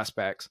other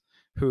prospects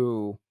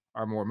who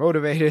are more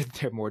motivated,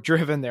 they're more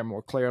driven, they're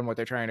more clear on what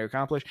they're trying to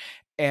accomplish.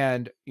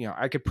 And,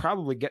 I could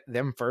probably get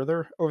them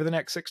further over the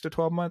next 6 to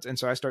 12 months. And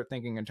so I start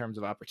thinking in terms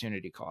of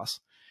opportunity costs,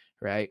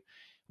 right?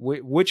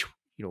 Which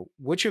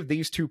of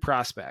these two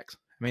prospects,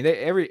 I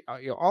mean,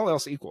 all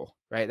else equal,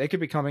 right? They could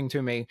be coming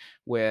to me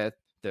with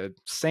the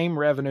same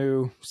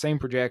revenue, same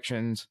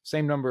projections,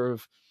 same number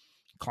of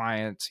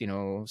clients,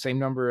 same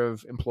number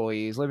of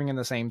employees, living in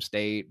the same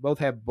state, both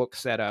have books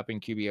set up in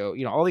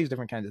QBO, all these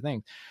different kinds of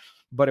things.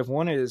 But if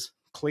one is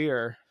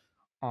clear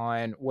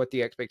on what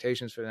the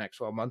expectations for the next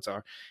 12 months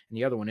are, and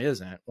the other one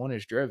isn't, one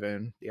is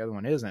driven, the other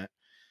one isn't,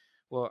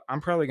 well,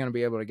 I'm probably going to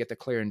be able to get the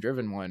clear and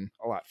driven one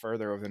a lot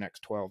further over the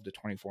next 12 to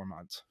 24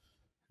 months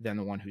than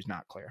the one who's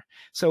not clear.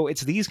 So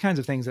it's these kinds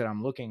of things that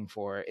I'm looking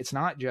for. It's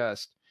not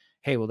just,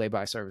 hey, will they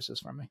buy services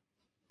from me?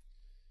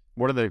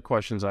 One of the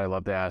questions I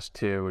love to ask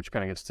too, which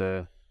kind of gets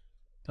to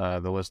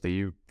the list that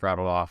you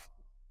rattled off,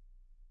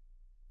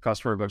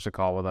 customer books a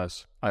call with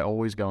us. I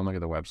always go and look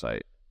at the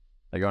website.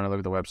 I go and look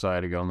at the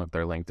website, I go and look at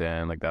their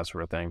LinkedIn, like that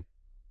sort of thing.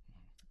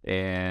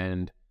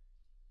 And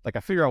like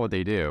I figure out what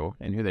they do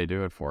and who they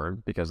do it for,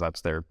 because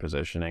that's their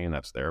positioning and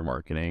that's their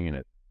marketing,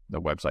 and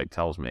the website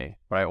tells me.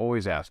 But I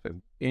always ask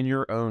them, in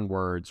your own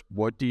words,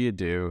 what do you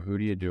do? Who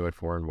do you do it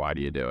for? And why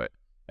do you do it?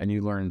 And you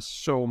learn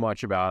so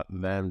much about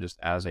them just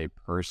as a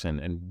person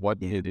and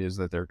what it is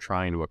that they're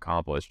trying to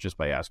accomplish just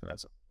by asking that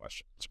simple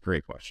question. It's a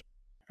great question.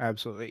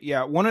 Absolutely.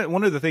 Yeah. One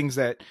of the things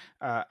that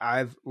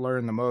I've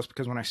learned the most,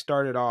 because when I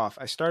started off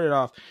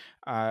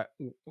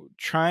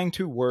trying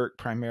to work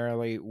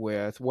primarily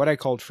with what I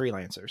called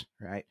freelancers,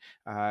 right?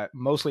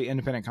 Mostly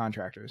independent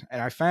contractors.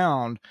 And I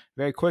found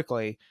very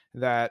quickly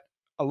that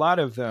a lot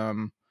of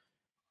them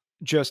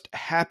just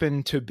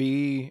happened to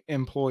be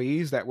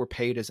employees that were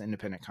paid as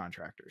independent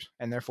contractors,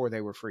 and therefore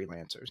they were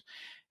freelancers.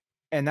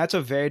 And that's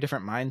a very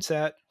different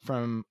mindset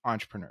from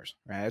entrepreneurs,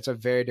 right? It's a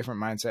very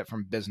different mindset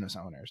from business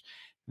owners.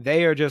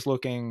 They are just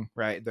looking,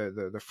 right?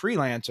 The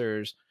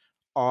freelancers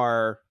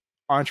are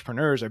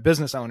entrepreneurs or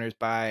business owners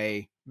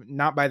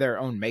not by their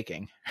own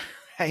making,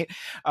 right?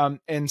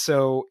 And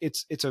so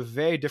it's a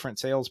very different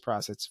sales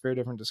process. It's a very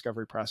different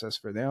discovery process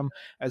for them,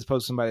 as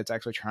opposed to somebody that's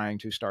actually trying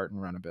to start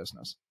and run a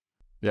business.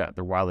 Yeah,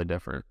 they're wildly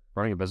different.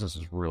 Running a business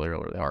is really,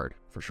 really hard,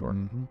 for sure.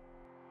 Mm-hmm.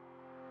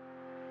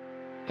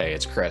 Hey,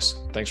 it's Chris.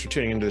 Thanks for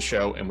tuning into the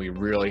show, and we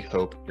really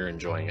hope you're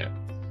enjoying it.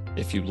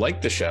 If you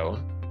like the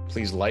show,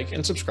 please like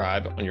and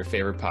subscribe on your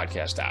favorite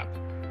podcast app.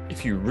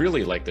 If you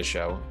really like the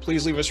show,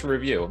 please leave us a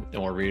review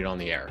and we'll read it on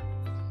the air.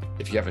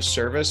 If you have a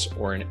service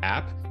or an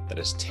app that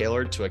is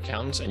tailored to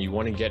accountants and you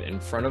want to get in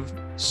front of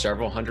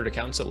several hundred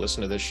accountants that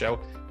listen to this show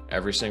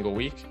every single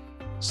week,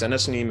 send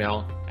us an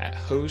email at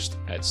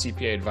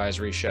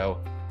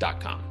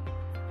host@cpaadvisoryshow.com.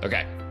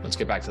 Okay, let's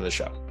get back to the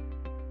show.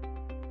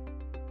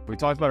 We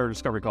talked about our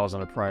discovery calls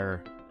on a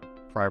prior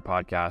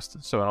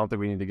podcast, so I don't think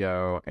we need to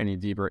go any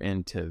deeper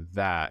into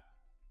that.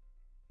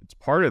 It's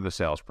part of the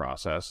sales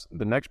process.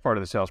 The next part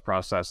of the sales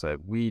process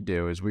that we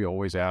do is we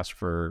always ask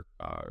for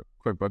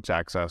QuickBooks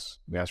access.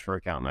 We ask for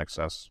accountant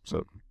access,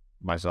 so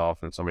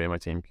myself and somebody on my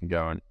team can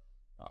go and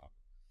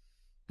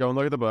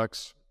look at the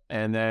books.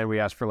 And then we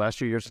ask for last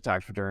 2 years of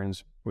tax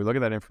returns. We look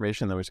at that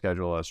information, then we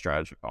schedule a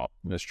strategy call.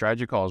 And the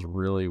strategy call is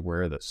really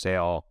where the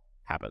sale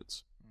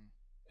happens.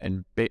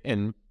 And we've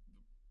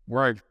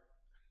kind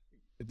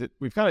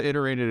of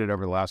iterated it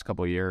over the last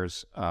couple of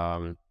years.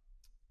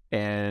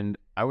 And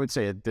I would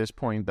say at this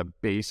point, the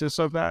basis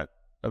of that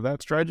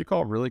strategy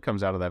call really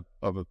comes out of the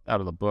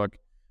book.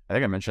 I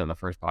think I mentioned in the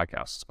first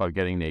podcast. It's called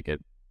Getting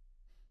Naked,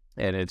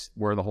 and it's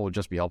where the whole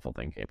 "just be helpful"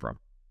 thing came from.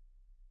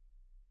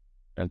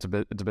 And it's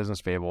a business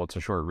fable. It's a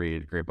short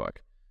read, great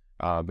book,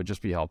 but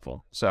just be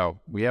helpful.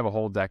 So we have a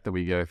whole deck that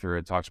we go through.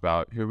 It talks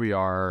about who we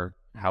are,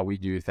 how we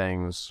do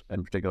things,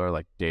 in particular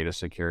like data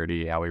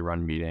security, how we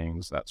run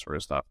meetings, that sort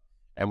of stuff,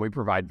 and we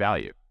provide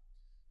value.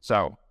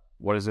 So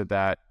what is it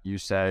that you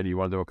said you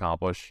wanted to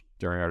accomplish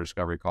during our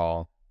discovery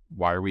call?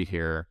 Why are we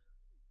here?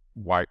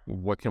 What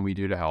can we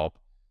do to help?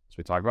 So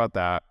we talk about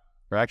that,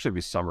 or actually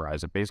we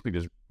summarize it, basically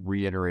just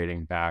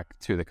reiterating back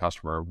to the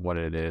customer what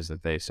it is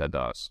that they said to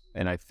us.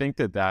 And I think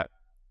that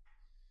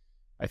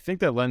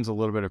lends a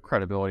little bit of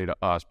credibility to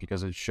us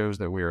because it shows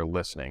that we are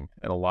listening.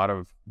 And a lot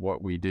of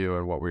what we do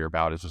and what we're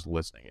about is just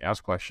listening.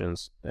 Ask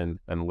questions and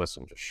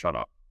listen. Just shut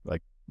up,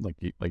 like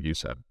you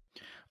said.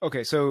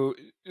 Okay, so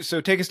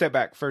take a step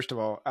back. First of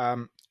all,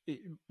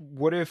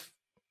 what if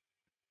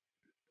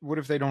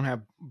they don't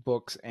have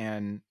books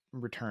and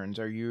returns?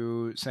 Are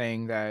you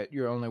saying that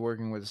you're only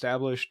working with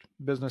established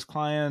business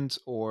clients,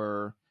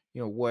 or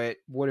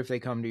what if they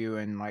come to you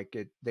and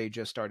they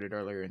just started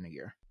earlier in the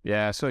year?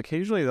 Yeah, so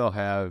occasionally they'll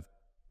have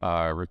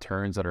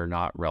returns that are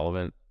not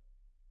relevant.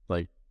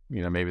 Like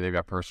maybe they've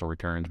got personal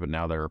returns, but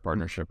now they're a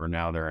partnership or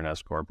now they're an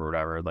S corp or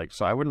whatever. Like,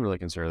 so I wouldn't really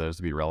consider those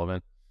to be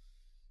relevant.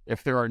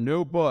 If there are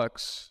no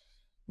books,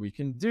 we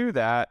can do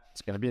that.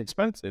 It's going to be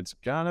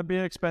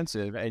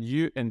expensive.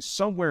 And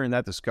somewhere in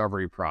that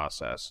discovery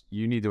process,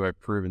 you need to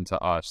have proven to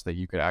us that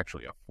you could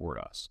actually afford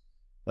us.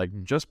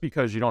 Like, just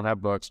because you don't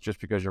have books, just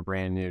because you're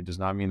brand new, does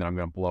not mean that I'm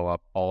going to blow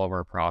up all of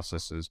our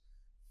processes,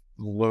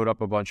 load up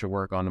a bunch of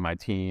work onto my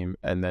team,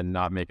 and then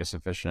not make a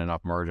sufficient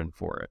enough margin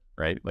for it,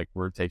 right? Like,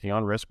 we're taking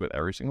on risk with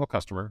every single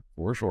customer,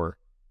 for sure,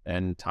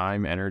 and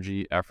time,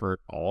 energy,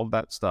 effort, all of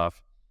that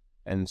stuff.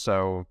 And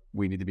so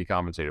we need to be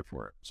compensated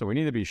for it. So we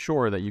need to be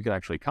sure that you can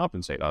actually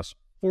compensate us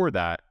for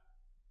that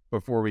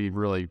before we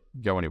really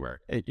go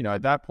anywhere.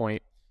 At that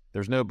point,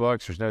 there's no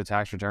books, there's no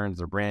tax returns,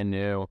 they're brand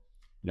new.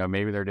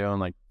 Maybe they're doing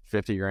like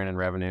 50 grand in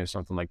revenue,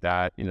 something like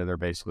that. They're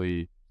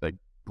basically like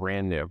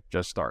brand new,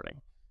 just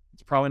starting.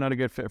 It's probably not a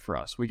good fit for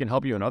us. We can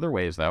help you in other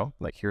ways though.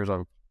 Like, here's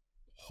a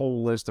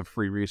whole list of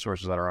free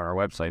resources that are on our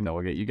website that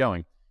will get you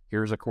going.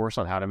 Here's a course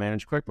on how to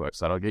manage QuickBooks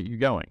that'll get you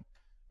going.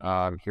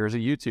 Here's a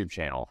YouTube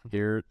channel.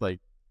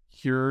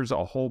 Here's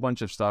a whole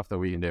bunch of stuff that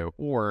we can do.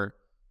 Or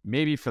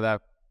maybe for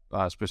that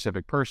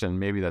specific person,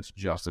 maybe that's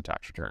just a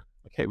tax return.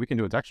 Like, hey, we can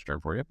do a tax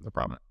return for you, no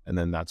problem. And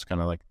then that's kind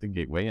of like the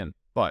gateway in.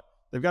 But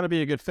they've got to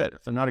be a good fit.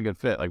 If they're not a good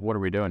fit, like, what are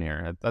we doing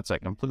here? That's a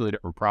completely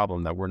different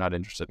problem that we're not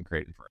interested in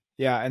creating for.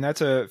 Yeah, and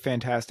that's a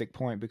fantastic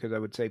point, because I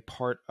would say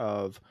part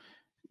of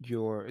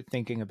your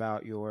thinking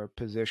about your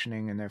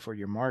positioning and therefore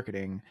your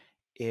marketing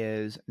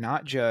is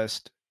not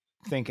just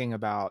thinking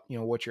about,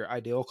 what's your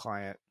ideal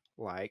client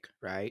like,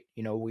 right?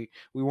 We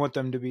want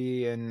them to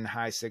be in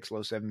high 6,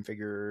 low 7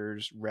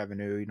 figures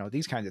revenue,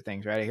 these kinds of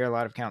things, right? I hear a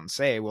lot of accountants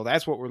say, well,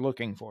 that's what we're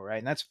looking for, right?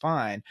 And that's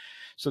fine.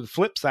 So the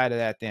flip side of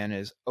that then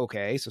is,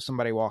 okay, so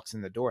somebody walks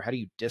in the door, how do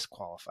you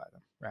disqualify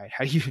them, right?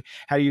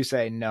 How do you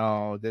say,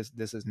 no, this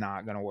is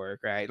not going to work,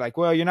 right? Like,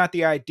 well, you're not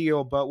the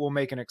ideal, but we'll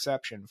make an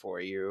exception for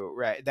you,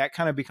 right? That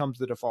kind of becomes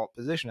the default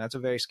position. That's a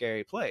very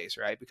scary place,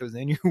 right? Because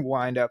then you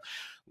wind up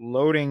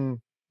loading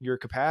your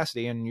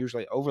capacity and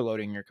usually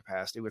overloading your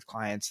capacity with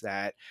clients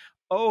that,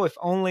 oh, if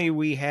only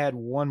we had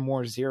one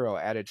more zero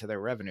added to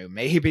their revenue,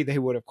 maybe they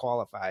would have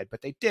qualified,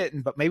 but they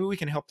didn't, but maybe we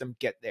can help them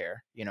get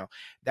there.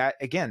 That,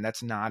 again,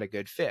 that's not a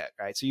good fit,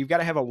 right? So you've got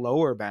to have a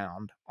lower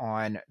bound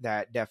on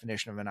that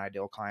definition of an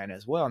ideal client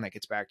as well. And that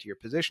gets back to your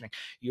positioning.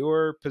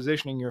 You're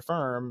positioning your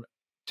firm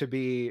to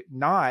be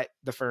not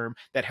the firm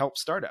that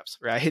helps startups,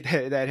 right?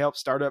 that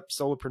helps startup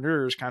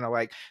solopreneurs kind of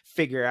like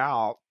figure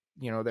out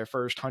their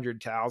first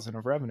 100,000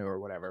 of revenue or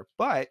whatever.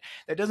 But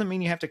that doesn't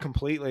mean you have to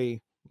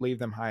completely leave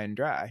them high and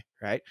dry,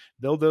 right?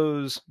 Build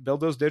those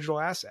digital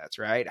assets,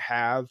 right?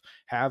 Have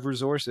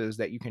resources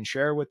that you can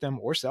share with them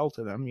or sell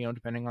to them,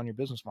 depending on your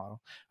business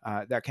model,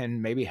 that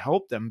can maybe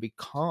help them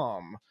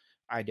become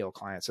ideal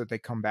clients so that they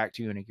come back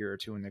to you in a year or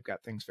two and they've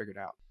got things figured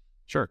out.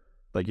 Sure.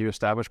 Like, you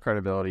establish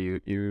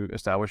credibility, you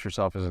establish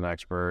yourself as an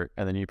expert,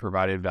 and then you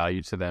provided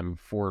value to them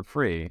for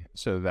free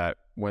so that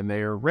when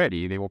they are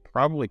ready, they will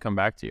probably come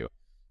back to you.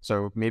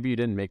 So maybe you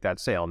didn't make that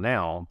sale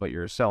now, but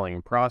your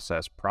selling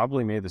process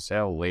probably made the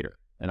sale later.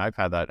 And I've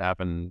had that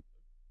happen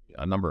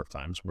a number of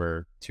times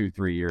where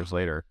 2-3 years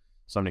later,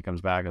 somebody comes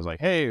back and is like,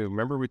 hey,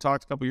 remember we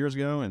talked a couple years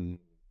ago? And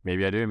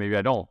maybe I do, maybe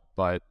I don't.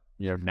 But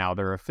now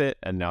they're a fit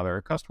and now they're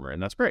a customer, and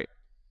that's great.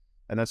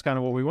 And that's kind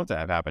of what we want to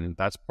have happen.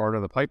 That's part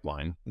of the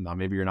pipeline. Now,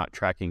 maybe you're not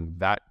tracking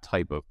that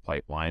type of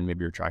pipeline.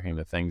 Maybe you're tracking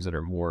the things that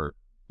are more,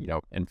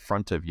 in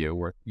front of you,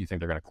 where you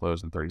think they're going to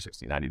close in 30,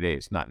 60, 90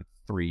 days, not in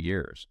 3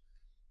 years.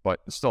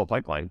 But it's still a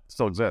pipeline, it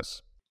still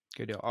exists.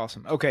 Good deal.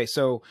 Awesome. Okay,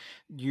 so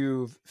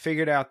you've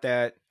figured out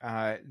that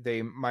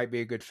they might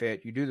be a good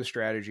fit. You do the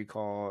strategy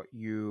call.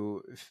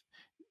 You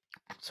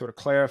sort of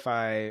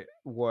clarify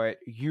what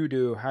you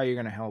do, how you're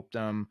going to help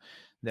them.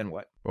 Then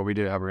what? What we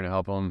do, how we're going to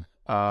help them.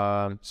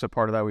 So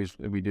part of that,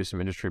 we do some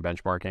industry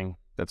benchmarking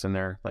that's in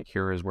there. Like,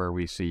 here is where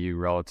we see you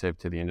relative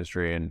to the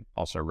industry and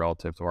also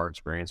relative to our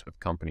experience with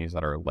companies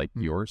that are like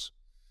yours.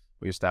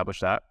 We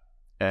establish that.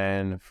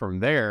 And from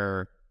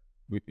there,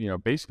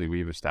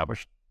 we've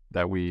established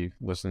that we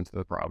listened to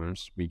the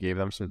problems. We gave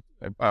them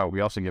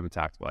we also give them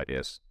tactical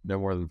ideas, no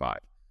more than 5.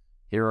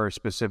 Here are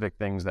specific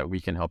things that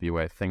we can help you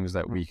with, things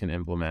that we can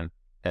implement,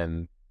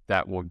 and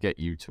that will get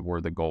you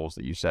toward the goals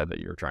that you said that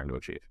you're trying to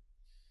achieve.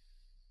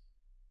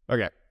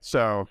 Okay,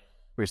 so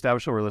we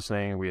established that we're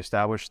listening. We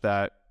established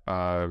that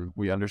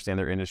we understand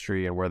their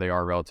industry and where they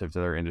are relative to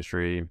their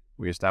industry.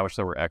 We established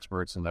that we're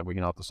experts and that we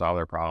can help to solve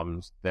their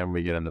problems. Then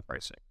we get into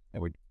pricing,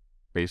 and we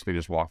basically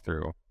just walk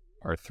through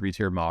our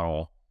 3-tier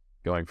model,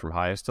 going from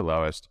highest to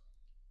lowest,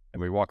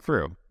 and we walk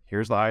through.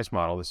 Here's the highest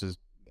model. This is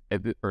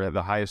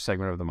the highest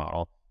segment of the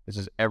model. This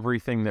is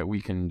everything that we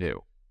can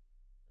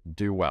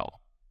do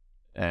well,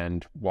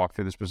 and walk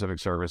through the specific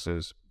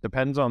services.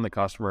 Depends on the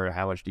customer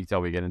how much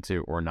detail we get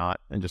into or not,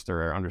 and just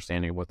their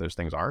understanding of what those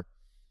things are.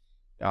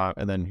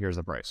 And then here's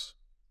the price.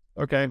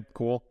 Okay,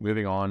 cool.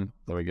 Moving on.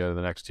 Then we go to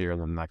the next tier,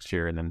 and then the next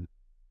tier, and then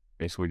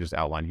basically just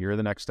outline, here are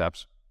the next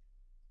steps.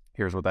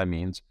 Here's what that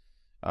means.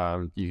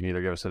 You can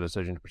either give us a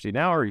decision to proceed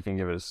now, or you can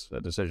give us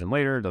a decision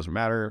later. It doesn't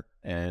matter.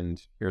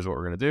 And here's what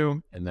we're going to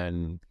do. And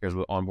then here's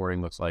what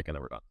onboarding looks like. And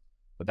then we're done.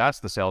 But that's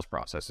the sales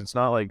process. It's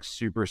not like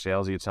super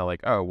salesy. It's not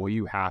like, oh, well,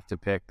 you have to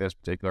pick this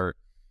particular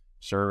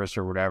service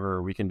or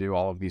whatever. We can do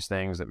all of these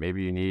things that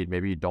maybe you need,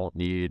 maybe you don't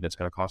need. It's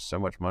going to cost so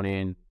much money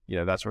and,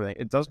 that sort of thing.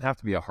 It doesn't have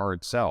to be a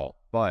hard sell,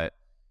 but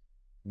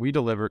we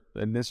deliver,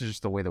 and this is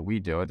just the way that we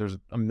do it. There's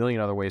a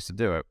million other ways to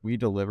do it. We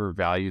deliver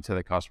value to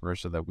the customer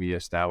so that we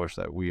establish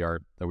that we are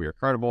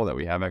credible, that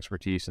we have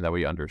expertise, and that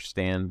we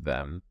understand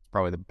them. It's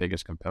probably the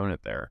biggest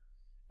component there.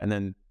 And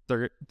then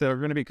they're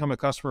going to become a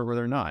customer where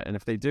they're not. And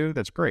if they do,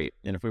 that's great.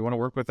 And if we want to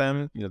work with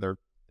them,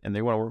 and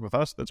they want to work with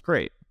us, that's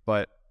great.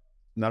 But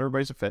not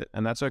everybody's a fit,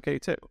 and that's okay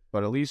too.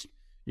 But at least,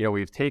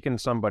 we've taken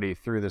somebody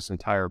through this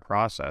entire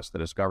process, the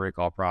discovery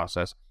call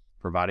process,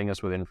 providing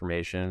us with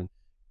information,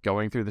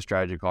 going through the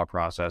strategy call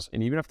process.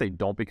 And even if they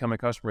don't become a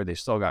customer, they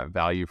still got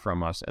value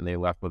from us and they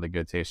left with a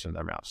good taste in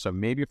their mouth. So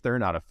maybe if they're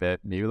not a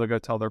fit, maybe they'll go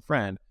tell their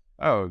friend,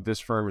 oh, this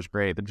firm is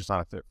great, they're just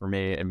not a fit for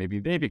me. And maybe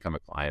they become a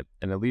client.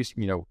 And at least,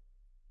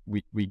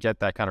 we get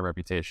that kind of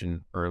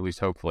reputation, or at least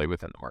hopefully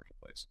within the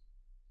marketplace.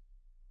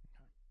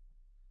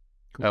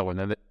 Cool. Oh, and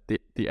then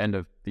the end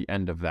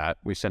of that,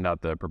 we send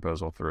out the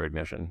proposal through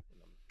Ignition.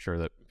 I'm sure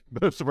that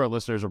most of our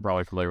listeners are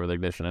probably familiar with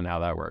Ignition and how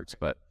that works,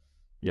 but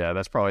yeah,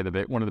 that's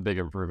probably one of the big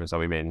improvements that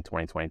we made in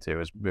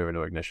 2022 is moving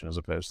to Ignition as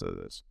opposed to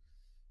this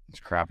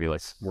crappy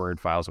Word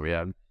files that we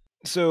had.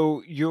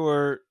 So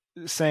you're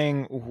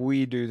saying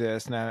we do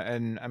this now,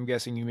 and I'm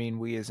guessing you mean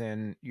we as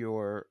in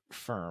your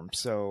firm.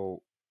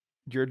 So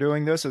you're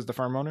doing this as the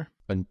firm owner?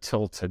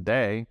 Until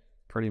today,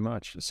 pretty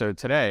much. So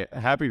today,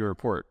 happy to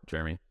report,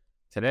 Jeremy,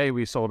 today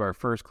we sold our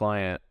first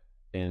client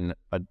in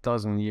a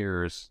dozen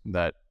years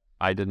that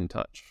I didn't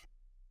touch.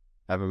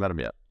 Haven't met him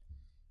yet,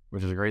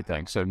 which is a great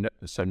thing. So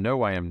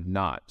no, I am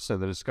not. So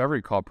the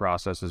discovery call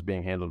process is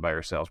being handled by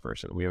our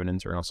salesperson. We have an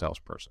internal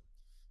salesperson.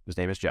 His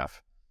name is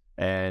Jeff,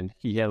 and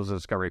he handles the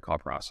discovery call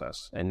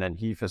process. And then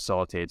he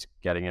facilitates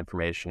getting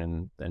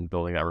information and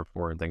building that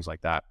rapport and things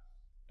like that.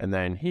 And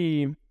then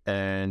he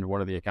and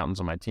one of the accountants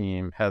on my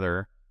team,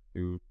 Heather,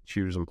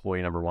 she was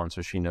employee number 1,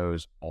 so she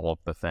knows all of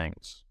the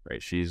things,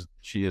 right? She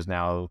is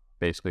now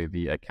basically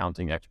the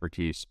accounting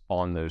expertise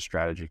on those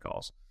strategy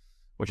calls,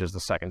 which is the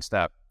second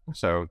step.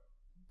 So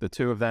the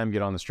two of them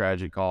get on the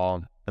strategy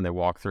call and they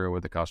walk through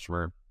with the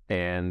customer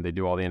and they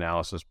do all the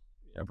analysis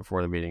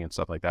before the meeting and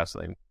stuff like that. So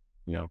they,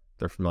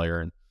 they're familiar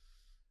and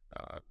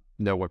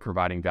know what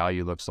providing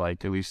value looks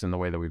like, at least in the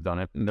way that we've done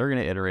it. And they're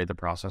going to iterate the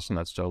process, and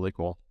that's totally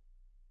cool.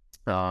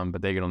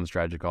 But they get on the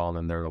strategy call and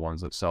then they're the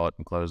ones that sell it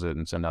and close it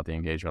and send out the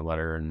engagement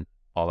letter and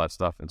all that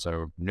stuff. And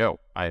so, no,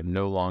 I am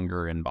no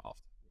longer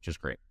involved, which is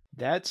great.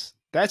 That's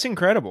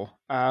incredible.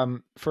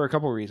 For a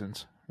couple of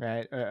reasons,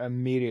 right?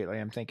 Immediately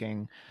I'm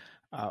thinking,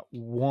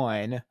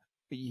 one,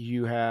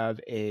 you have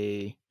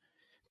a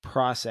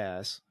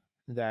process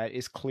that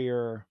is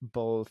clear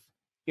both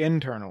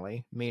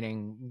internally,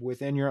 meaning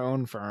within your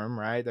own firm,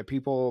 right? The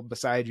people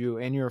beside you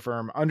in your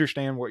firm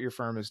understand what your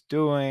firm is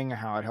doing,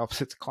 how it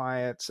helps its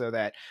clients, so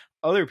that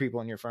other people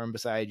in your firm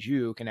besides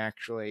you can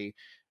actually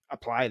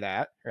apply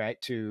that,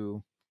 right,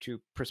 to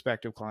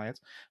prospective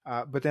clients.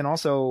 But then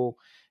also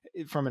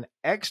from an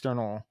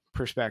external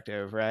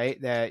perspective,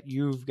 right, that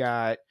you've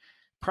got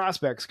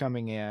prospects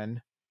coming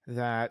in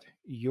that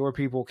your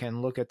people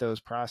can look at those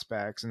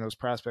prospects and those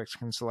prospects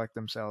can select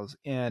themselves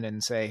in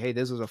and say, hey,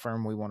 this is a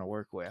firm we want to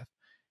work with.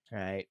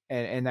 Right.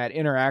 And that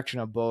interaction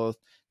of both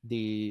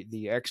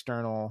the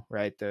external,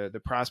 right,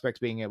 the prospects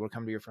being able to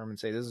come to your firm and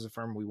say, this is a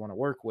firm we want to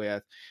work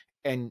with,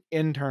 and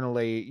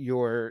internally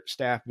your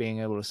staff being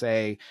able to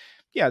say,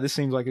 yeah, this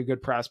seems like a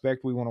good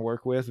prospect we want to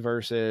work with,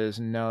 versus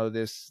no,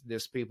 this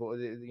people,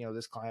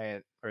 this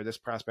client or this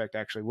prospect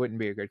actually wouldn't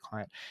be a good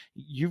client.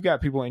 You've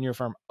got people in your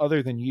firm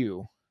other than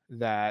you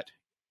that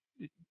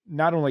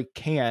not only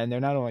they're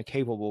not only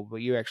capable, but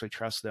you actually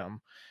trust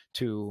them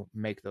to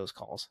make those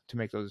calls, to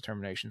make those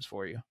determinations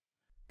for you.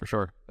 For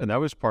sure. And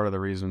that was part of the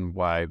reason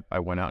why I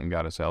went out and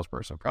got a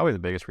salesperson. Probably the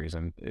biggest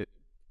reason.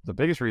 The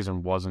biggest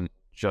reason wasn't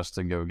just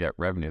to go get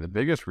revenue. The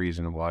biggest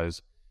reason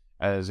was,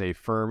 as a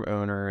firm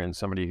owner and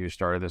somebody who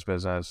started this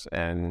business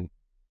and,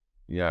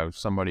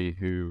 somebody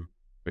who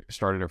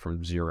started it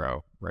from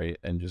zero, right?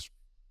 And just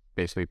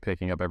basically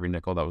picking up every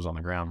nickel that was on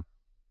the ground,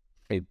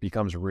 it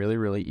becomes really,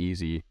 really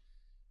easy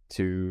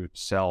to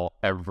sell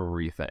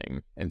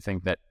everything and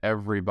think that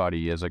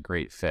everybody is a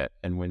great fit.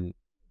 And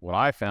what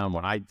I found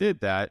when I did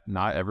that,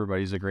 not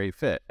everybody's a great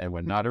fit. And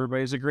when not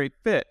everybody's a great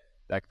fit,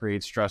 that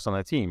creates stress on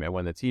the team. And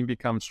when the team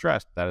becomes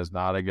stressed, that is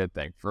not a good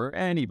thing for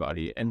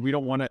anybody. And we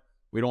don't want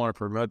to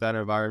promote that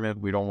environment.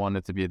 We don't want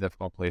it to be a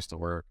difficult place to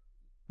work.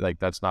 Like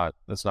that's not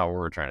what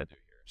we're trying to do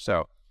here.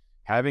 So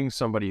having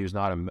somebody who's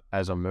not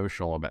as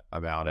emotional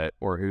about it,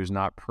 or who's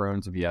not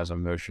prone to be as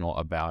emotional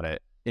about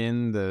it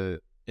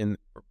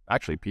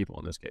actually people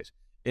in this case,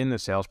 in the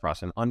sales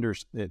process,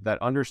 that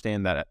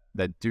understand that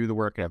do the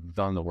work and have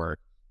done the work.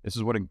 This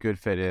is what a good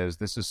fit is.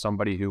 This is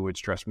somebody who would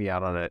stress me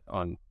out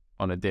on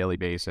a daily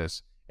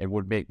basis and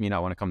would make me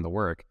not want to come to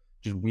work.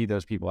 Just weed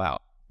those people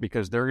out.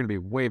 because they're going to be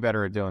way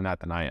better at doing that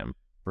than I am,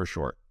 for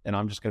sure. And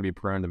I'm just going to be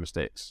prone to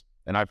mistakes.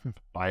 And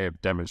I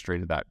have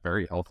demonstrated that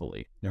very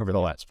healthily over the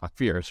last 5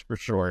 years, for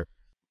sure.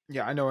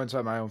 Yeah, I know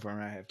inside my own firm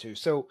I have too.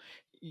 So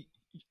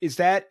is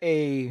that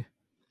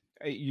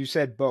you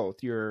said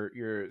both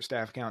your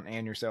staff accountant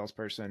and your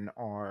salesperson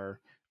are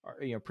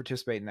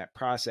participate in that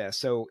process.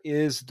 So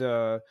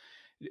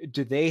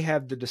do they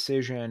have the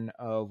decision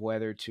of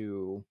whether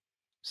to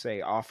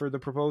say offer the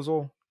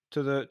proposal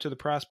to the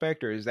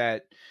prospect, or is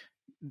that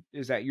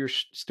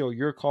still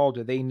your call?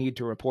 Do they need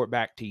to report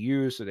back to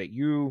you so that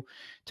you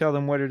tell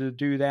them whether to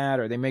do that?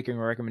 Are they making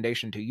a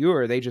recommendation to you,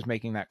 or are they just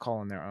making that call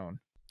on their own?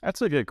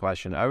 That's a good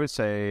question. I would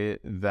say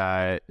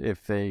that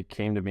if they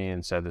came to me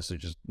and said this is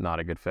just not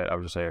a good fit, I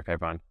would just say, okay,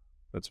 fine,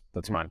 that's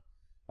fine.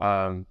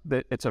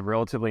 It's a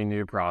relatively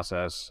new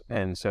process,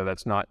 and so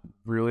that's not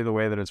really the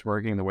way that it's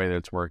working. The way that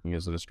it's working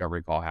is the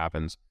discovery call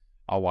happens.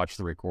 I'll watch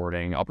the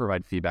recording. I'll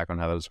provide feedback on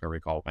how the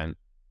discovery call went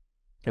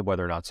and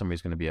whether or not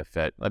somebody's going to be a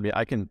fit. I mean,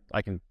 I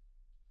can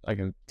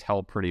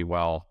tell pretty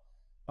well.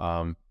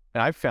 And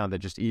I've found that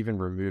just even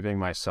removing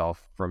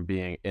myself from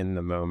being in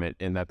the moment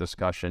in that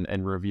discussion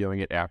and reviewing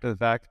it after the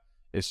fact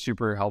is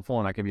super helpful,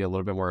 and I can be a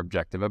little bit more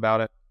objective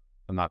about it.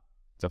 I'm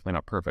definitely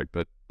not perfect,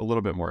 but a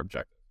little bit more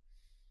objective.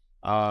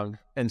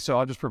 And so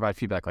I'll just provide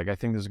feedback, like, I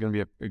think this is going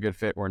to be a good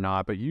fit or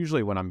not. But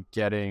usually when I'm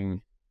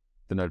getting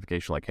the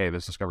notification, like, hey,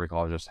 this discovery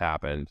call just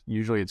happened,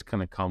 usually it's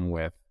going to come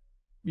with,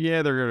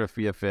 yeah, they're going to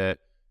be a fit,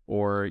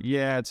 or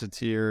yeah, it's a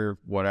tier,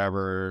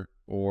 whatever,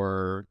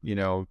 or,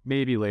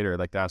 maybe later,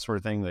 like that sort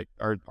of thing. Like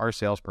our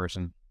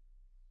salesperson,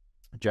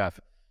 Jeff,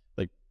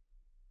 like,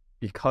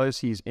 because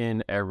he's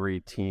in every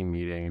team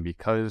meeting,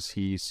 because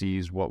he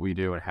sees what we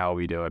do and how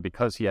we do it,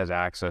 because he has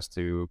access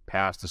to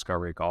past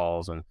discovery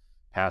calls and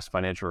past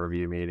financial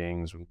review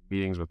meetings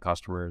with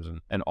customers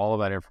and all of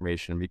that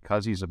information,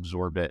 because he's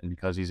absorbed it and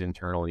because he's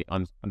internally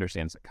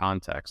understands the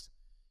context,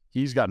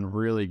 he's gotten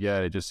really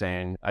good at just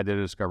saying, I did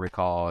a discovery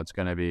call, it's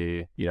going to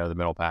be, the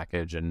middle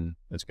package and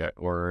it's good.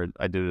 Or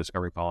I did a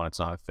discovery call and it's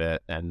not a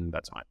fit and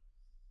that's fine.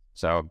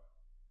 So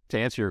to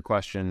answer your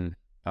question,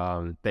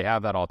 they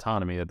have that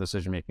autonomy, that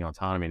decision-making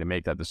autonomy to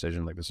make that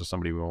decision, like this is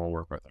somebody we want to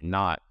work with or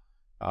not.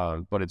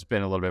 But it's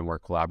been a little bit more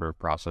collaborative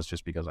process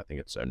just because I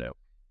think it's so new.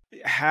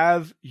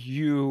 Have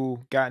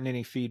you gotten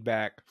any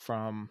feedback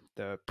from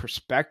the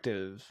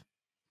prospective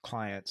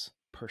client's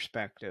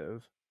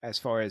perspective as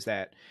far as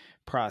that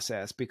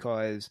process?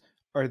 Because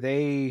did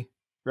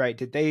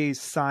they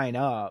sign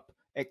up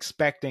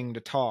expecting to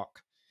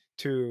talk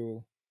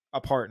to a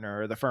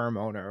partner or the firm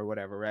owner or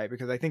whatever, right?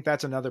 Because I think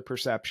that's another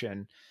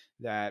perception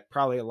that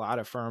probably a lot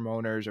of firm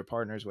owners or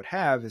partners would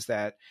have, is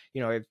that,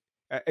 if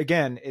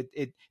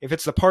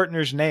it's the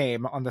partner's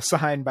name on the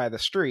sign by the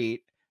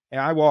street, and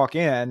I walk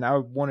in, I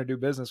want to do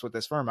business with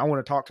this firm, I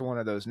want to talk to one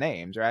of those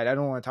names, right? I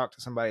don't want to talk to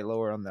somebody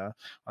lower on the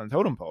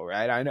totem pole,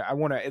 right? I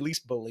want to at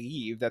least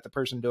believe that the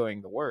person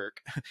doing the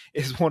work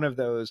is one of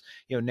those,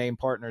 named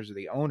partners of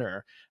the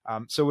owner.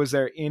 So was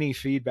there any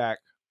feedback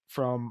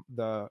from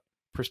the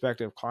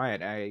prospective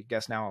client, I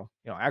guess now,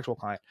 actual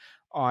client,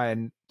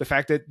 on the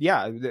fact that,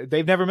 yeah,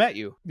 they've never met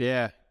you?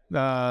 Yeah.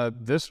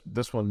 This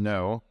one,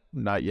 no,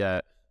 not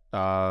yet.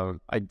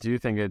 I do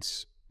think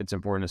it's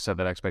important to set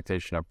that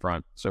expectation up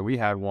front. So we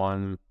had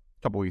one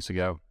a couple weeks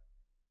ago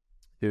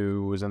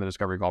who was in the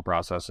discovery call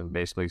process and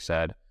basically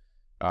said,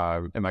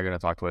 am I going to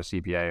talk to a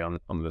CPA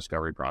on the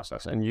discovery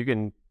process? And you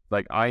can,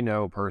 like, I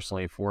know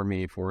personally for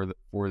me, for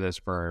this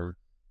firm,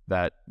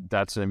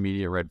 that's an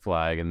immediate red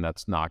flag, and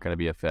that's not going to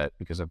be a fit,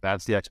 because if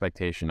that's the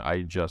expectation,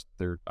 I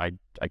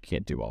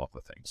can't do all of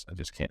the things. I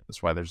just can't.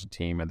 That's why there's a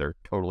team, and they're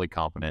totally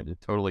competent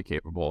and totally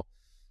capable.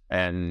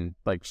 And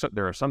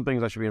there are some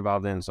things I should be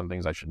involved in, some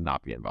things I should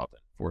not be involved in,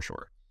 for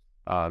sure.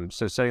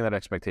 So setting that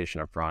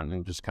expectation up front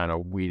and just kind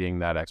of weeding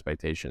that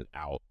expectation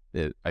out,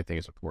 I think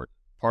is important.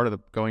 Part of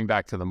going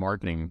back to the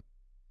marketing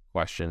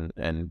question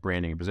and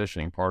branding and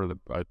positioning,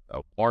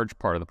 a large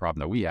part of the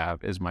problem that we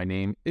have is my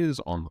name is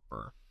on the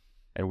firm.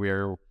 And we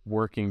are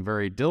working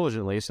very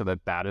diligently so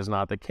that is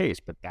not the case,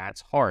 but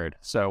that's hard.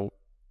 So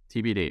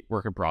TBD,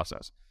 work in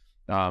process.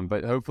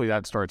 But hopefully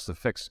that starts to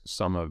fix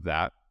some of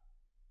that.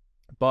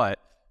 But,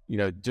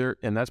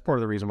 and that's part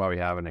of the reason why we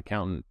have an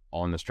accountant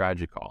on the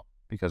strategy call,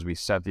 because we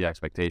set the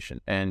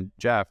expectation. And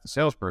Jeff, the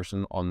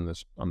salesperson on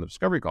the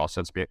discovery call,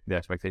 sets the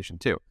expectation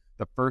too.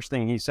 The first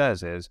thing he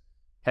says is,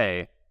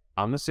 hey,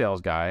 I'm the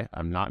sales guy.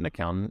 I'm not an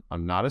accountant.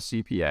 I'm not a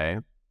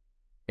CPA.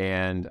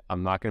 And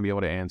I'm not going to be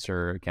able to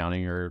answer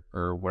accounting or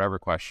whatever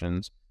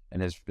questions.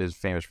 And his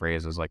famous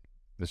phrase is like,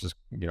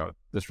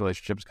 this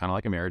relationship is kind of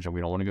like a marriage, and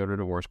we don't want to go to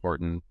divorce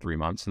court in 3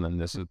 months. And then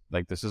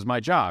this is my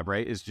job,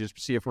 right? Is just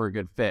see if we're a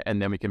good fit,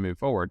 and then we can move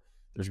forward.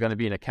 There's going to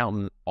be an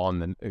accountant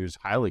who's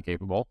highly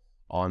capable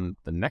on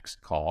the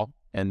next call.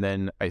 And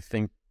then I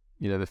think,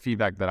 the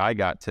feedback that I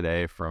got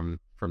today from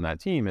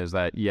that team is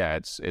that, yeah,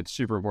 it's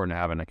super important to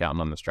have an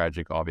accountant on the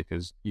strategy call,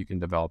 because you can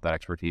develop that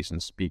expertise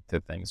and speak to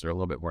things that are a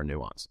little bit more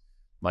nuanced.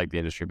 like the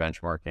industry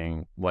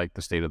benchmarking, like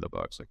the state of the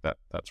books, like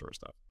that sort of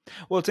stuff.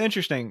 Well, it's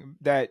interesting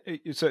that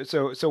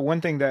so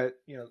one thing that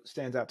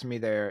stands out to me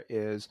there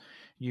is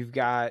you've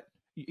got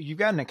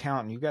an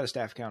accountant, you've got a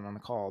staff accountant on the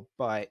call,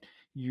 but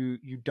you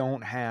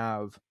don't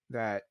have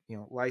that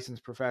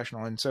licensed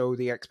professional, and so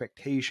the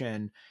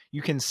expectation,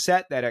 you can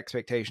set that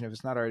expectation if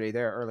it's not already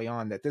there early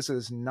on, that this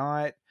is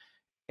not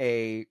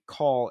a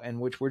call in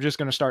which we're just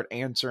going to start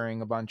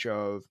answering a bunch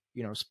of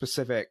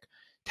specific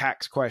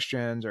tax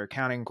questions or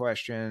accounting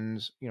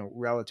questions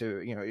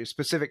relative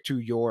specific to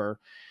your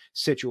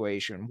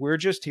situation. We're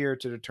just here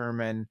to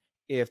determine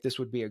if this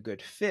would be a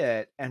good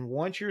fit, and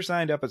once you're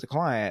signed up as a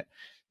client,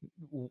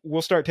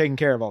 we'll start taking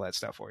care of all that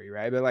stuff for you,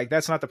 right? But like,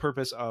 that's not the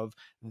purpose of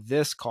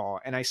this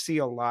call. And I see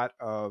a lot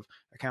of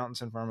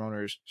accountants and firm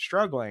owners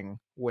struggling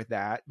with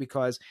that,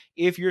 because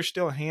if you're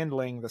still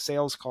handling the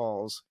sales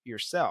calls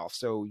yourself,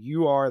 so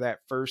you are that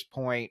first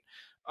point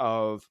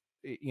of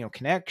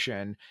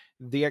connection,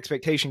 the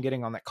expectation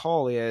getting on that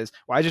call is,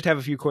 well, I just have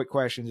a few quick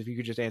questions. If you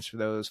could just answer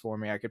those for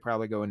me, I could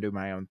probably go and do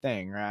my own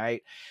thing,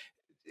 right?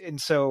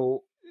 And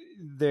so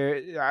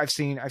I've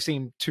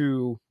seen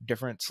two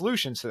different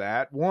solutions to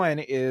that. One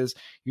is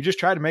you just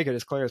try to make it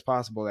as clear as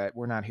possible that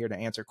we're not here to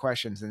answer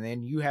questions, and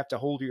then you have to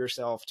hold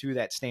yourself to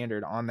that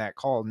standard on that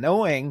call,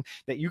 knowing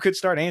that you could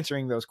start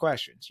answering those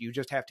questions. You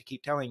just have to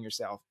keep telling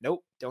yourself,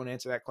 nope, don't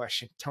answer that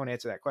question, don't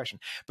answer that question.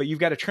 But you've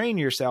got to train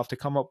yourself to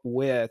come up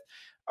with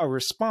a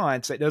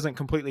response that doesn't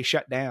completely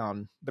shut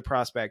down the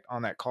prospect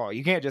on that call.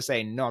 You can't just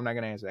say, no, I'm not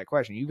going to answer that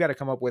question. You've got to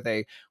come up with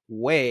a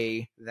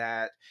way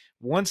that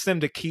wants them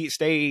to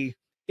stay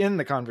in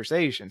the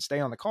conversation, stay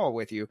on the call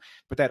with you,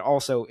 but that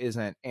also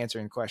isn't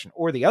answering the question.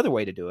 Or the other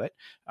way to do it,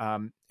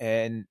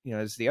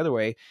 is the other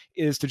way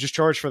is to just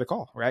charge for the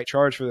call, right?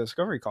 Charge for the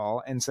discovery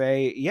call and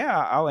say, yeah,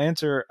 I'll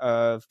answer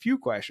a few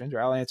questions, or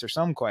I'll answer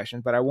some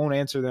questions, but I won't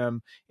answer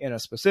them in a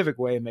specific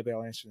way. Maybe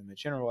I'll answer them in a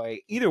general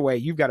way. Either way,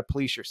 you've got to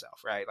police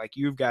yourself, right? Like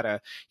you've got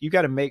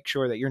to make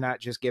sure that you're not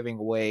just giving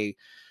away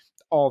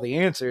all the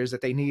answers that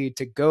they need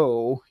to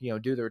go,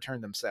 do the return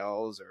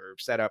themselves or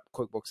set up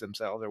QuickBooks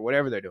themselves or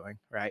whatever they're doing,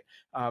 right?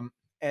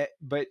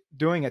 But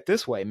doing it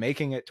this way,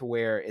 making it to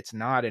where it's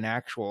not an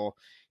actual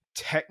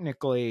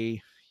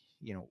technically,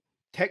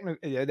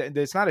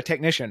 it's not a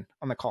technician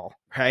on the call,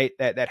 right?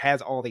 That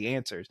has all the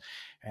answers,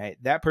 right?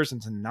 That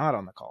person's not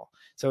on the call.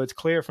 So it's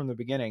clear from the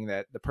beginning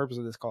that the purpose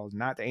of this call is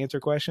not to answer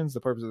questions. The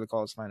purpose of the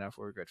call is to find out if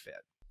we're a good fit.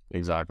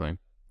 Exactly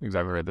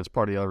right. That's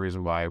part of the other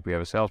reason why we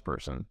have a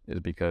salesperson, is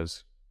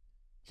because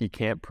he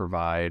can't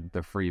provide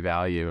the free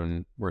value,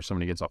 and where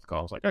somebody gets off the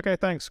call, it's like, okay,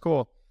 thanks,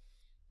 cool.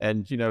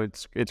 And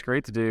it's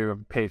great to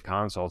do paid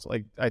consults.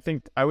 Like, I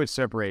think I would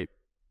separate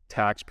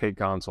tax paid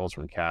consults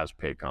from CAS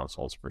paid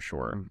consults for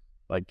sure.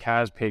 Like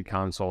CAS paid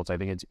consults, I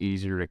think it's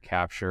easier to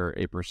capture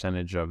a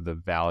percentage of the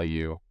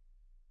value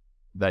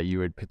that you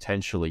would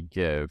potentially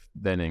give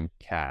than in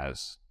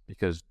CAS,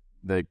 because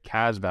the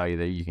CAS value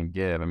that you can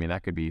give, I mean,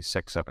 that could be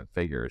 6-7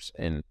 figures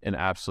in an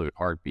absolute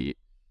heartbeat.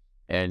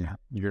 And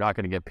you're not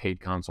going to get paid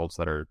consults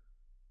that are,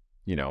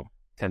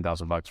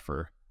 $10,000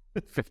 for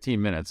 15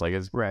 minutes. Like,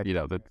 it's right.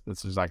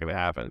 That's just not going to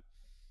happen.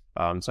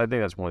 So I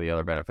think that's one of the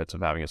other benefits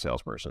of having a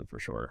salesperson for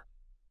sure.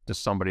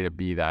 Just somebody to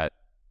be that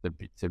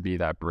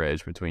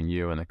bridge between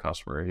you and the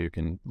customer, who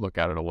can look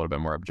at it a little bit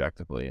more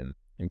objectively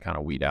and kind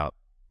of weed out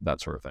that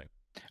sort of thing.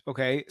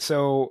 Okay,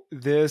 so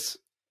this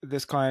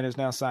client is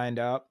now signed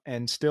up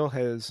and still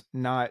has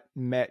not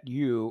met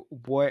you.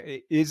 What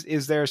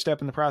is there a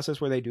step in the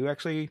process where they do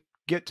actually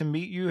get to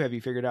meet you? Have you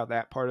figured out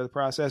that part of the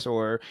process,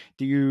 or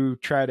do you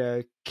try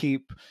to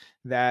keep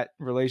that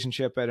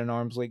relationship at an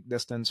arm's length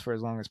distance for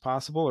as long as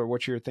possible, or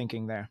what's your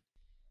thinking there?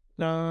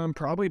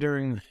 Probably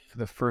during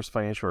the first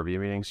financial review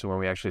meeting. So when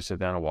we actually sit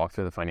down and walk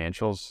through the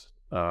financials,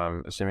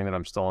 assuming that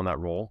I'm still in that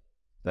role,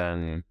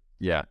 then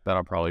yeah,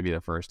 that'll probably be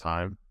the first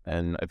time.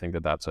 And I think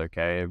that that's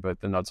okay.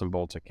 But the nuts and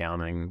bolts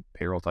accounting,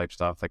 payroll type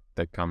stuff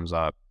that comes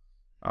up,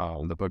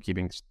 the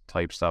bookkeeping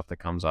type stuff that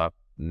comes up,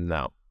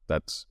 no.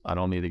 I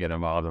don't need to get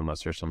involved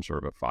unless there's some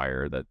sort of a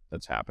fire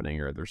that's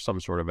happening, or there's some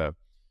sort of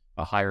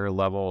a higher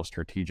level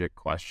strategic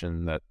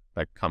question that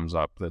comes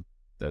up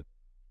that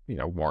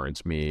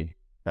warrants me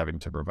having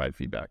to provide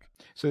feedback.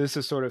 So this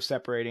is sort of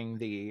separating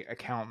the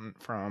accountant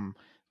from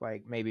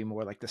like maybe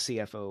more like the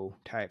CFO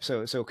type.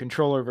 So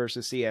controller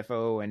versus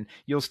CFO, and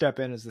you'll step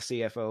in as the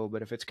CFO,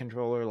 but if it's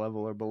controller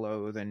level or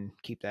below, then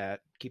keep that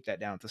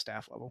down at the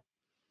staff level.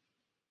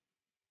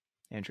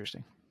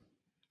 Interesting.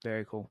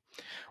 Very cool.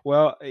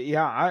 Well,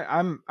 yeah,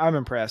 I'm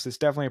impressed. It's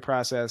definitely a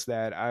process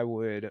that I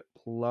would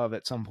love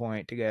at some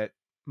point to get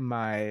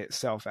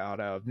myself out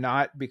of,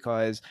 not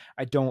because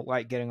I don't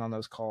like getting on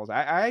those calls.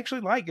 I actually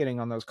like getting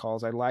on those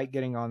calls. I like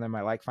getting on them.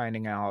 I like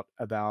finding out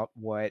about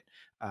what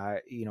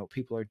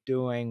people are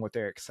doing, what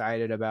they're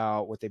excited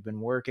about, what they've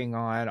been working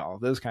on, all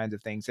those kinds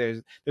of things.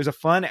 There's a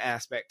fun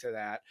aspect to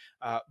that,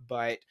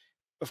 but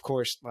of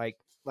course, like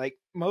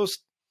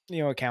most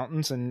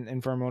accountants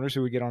and firm owners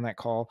who would get on that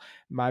call,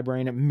 my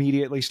brain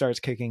immediately starts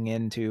kicking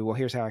into, well,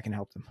 here's how I can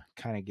help them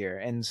kind of gear.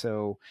 And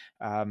so,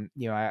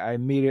 I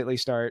immediately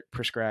start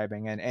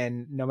prescribing,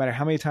 and no matter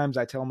how many times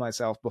I tell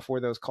myself before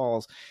those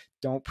calls,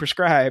 don't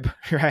prescribe,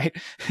 right?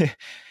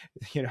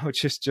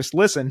 Just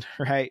listen,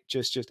 right?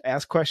 Just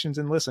ask questions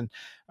and listen.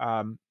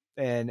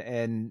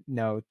 And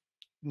no,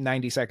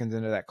 90 seconds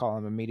into that call,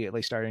 I'm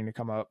immediately starting to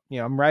come up,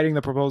 I'm writing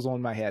the proposal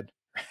in my head.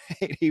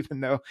 Right? Even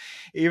though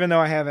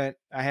I haven't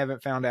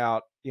found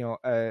out,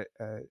 a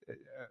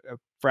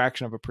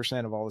fraction of a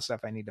percent of all the stuff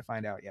I need to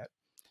find out yet.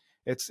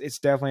 It's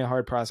definitely a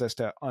hard process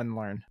to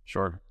unlearn.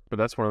 Sure. But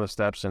that's one of the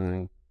steps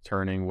in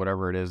turning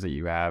whatever it is that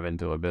you have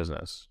into a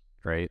business,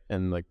 right?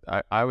 And like,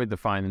 I would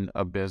define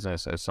a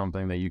business as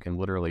something that you can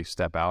literally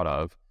step out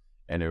of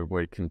and it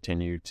would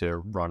continue to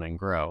run and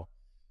grow.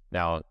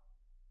 Now,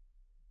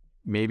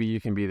 maybe you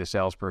can be the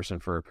salesperson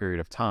for a period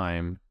of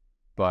time,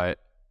 but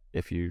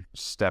if you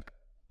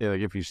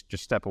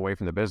just step away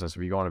from the business,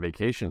 if you go on a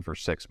vacation for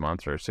 6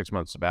 months or a 6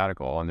 month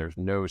sabbatical and there's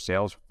no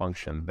sales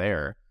function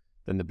there,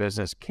 then the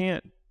business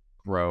can't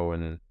grow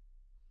and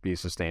be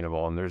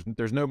sustainable, and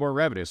there's no more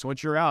revenue. So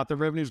once you're out, the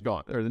revenue's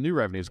gone, or the new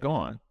revenue's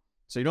gone.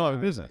 So you don't have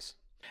a business.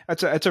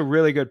 That's a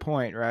really good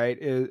point,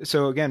 right?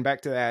 So again,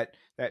 back to that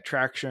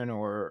traction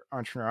or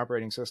entrepreneur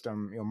operating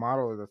system,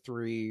 model of the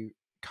 3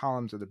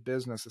 columns of the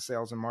business: the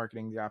sales and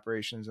marketing, the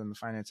operations, and the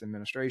finance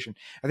administration.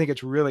 I think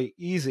it's really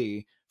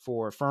easy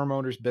for firm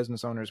owners,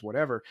 business owners,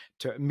 whatever,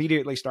 to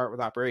immediately start with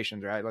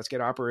operations, right? Let's get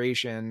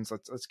operations.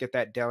 Let's get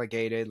that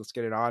delegated. Let's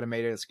get it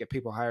automated. Let's get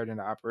people hired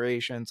into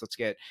operations. Let's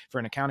get, for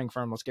an accounting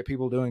firm, let's get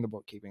people doing the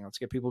bookkeeping. Let's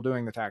get people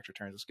doing the tax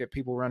returns. Let's get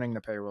people running the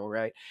payroll,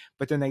 right?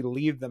 But then they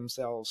leave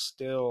themselves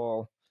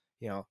still,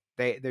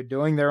 they're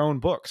doing their own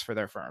books for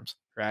their firms,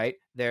 right?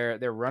 They're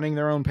running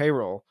their own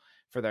payroll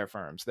for their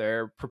firms.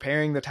 They're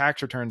preparing the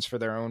tax returns for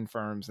their own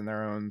firms and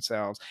their own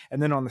selves.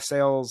 And then on the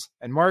sales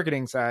and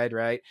marketing side,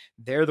 right,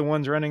 they're the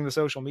ones running the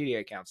social media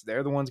accounts.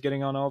 They're the ones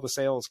getting on all the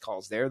sales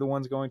calls. They're the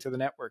ones going to the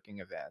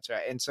networking events,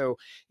 right? And so,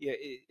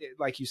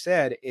 like you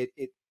said,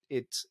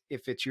 it's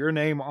if it's your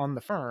name on the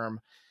firm,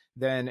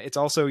 then it's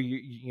also,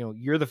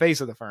 you're the face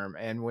of the firm.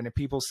 And when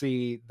people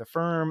see the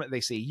firm, they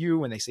see you.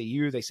 When they see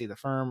you, they see the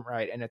firm,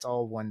 right? And it's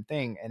all one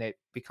thing. And it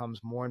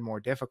becomes more and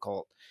more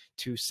difficult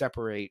to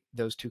separate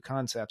those 2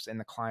 concepts in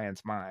the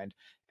client's mind.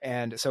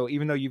 And so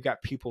even though you've got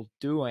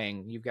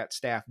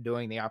staff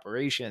doing the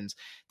operations,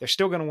 they're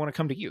still going to want to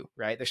come to you,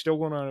 right? They're still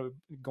going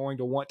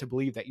to want to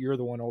believe that you're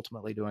the one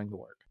ultimately doing the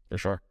work. For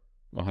sure.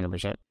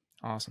 100%.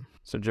 Awesome.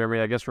 So Jeremy,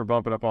 I guess we're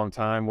bumping up on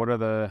time. What are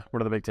the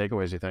big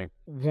takeaways you think?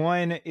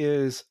 One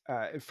is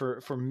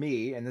for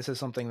me, and this is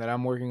something that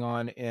I'm working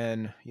on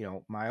in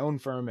my own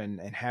firm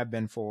and have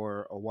been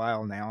for a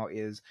while now,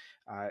 is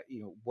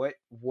what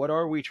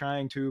are we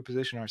trying to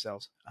position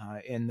ourselves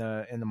in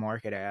the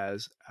market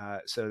as,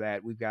 so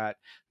that we've got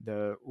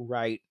the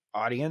right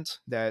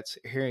audience that's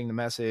hearing the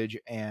message,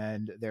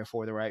 and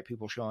therefore the right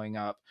people showing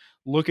up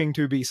looking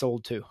to be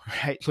sold to,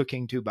 right?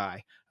 Looking to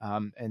buy.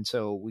 And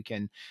so we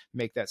can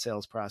make that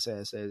sales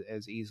process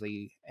as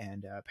easy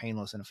and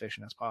painless and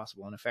efficient as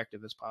possible and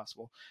effective as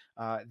possible.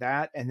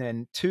 That, and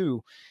then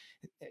 2,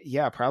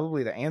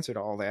 probably the answer to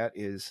all that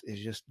is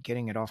just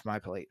getting it off my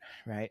plate,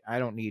 right? I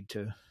don't need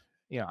to,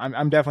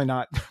 I'm definitely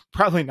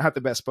probably not the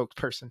best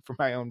spokesperson for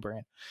my own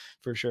brand,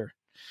 for sure.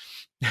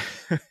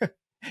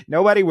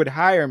 Nobody would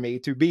hire me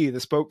to be the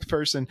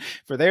spokesperson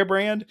for their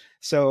brand,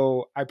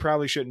 so I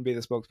probably shouldn't be the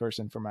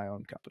spokesperson for my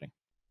own company.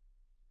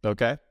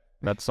 Okay,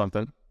 that's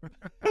something.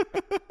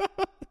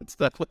 It's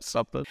definitely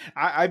something.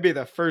 I'd be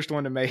the first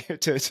one to make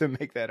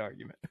that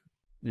argument.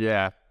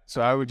 Yeah.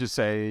 So I would just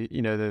say,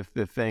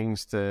 the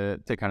things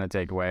to kind of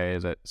take away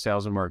is that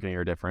sales and marketing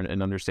are different,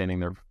 and understanding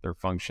their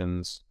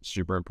functions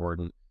super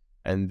important.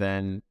 And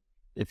then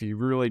if you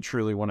really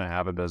truly want to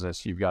have a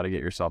business, you've got to get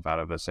yourself out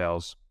of the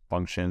sales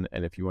function.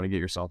 And if you want to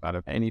get yourself out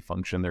of any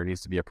function, there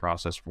needs to be a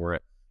process for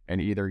it. And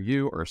either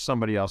you or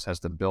somebody else has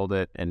to build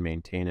it and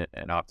maintain it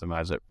and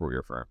optimize it for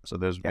your firm. So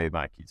those would be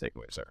my key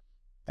takeaways there.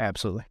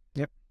 Absolutely.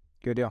 Yep.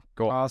 Good deal.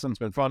 Cool. Awesome. It's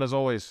been fun as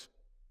always.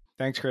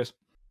 Thanks, Chris.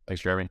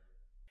 Thanks, Jeremy.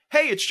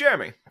 Hey, it's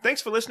Jeremy.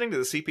 Thanks for listening to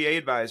the CPA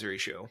Advisory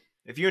Show.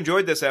 If you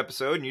enjoyed this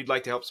episode and you'd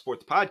like to help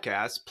support the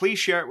podcast, please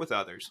share it with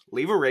others,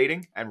 leave a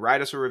rating, and write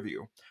us a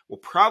review. We'll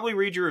probably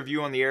read your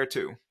review on the air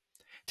too.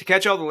 To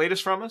catch all the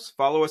latest from us,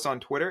 follow us on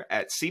Twitter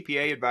at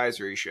CPA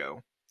Advisory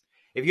Show.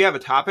 If you have a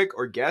topic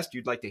or guest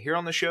you'd like to hear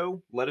on the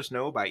show, let us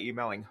know by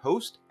emailing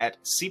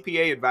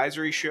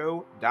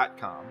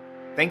host@cpaadvisoryshow.com.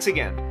 Thanks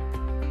again.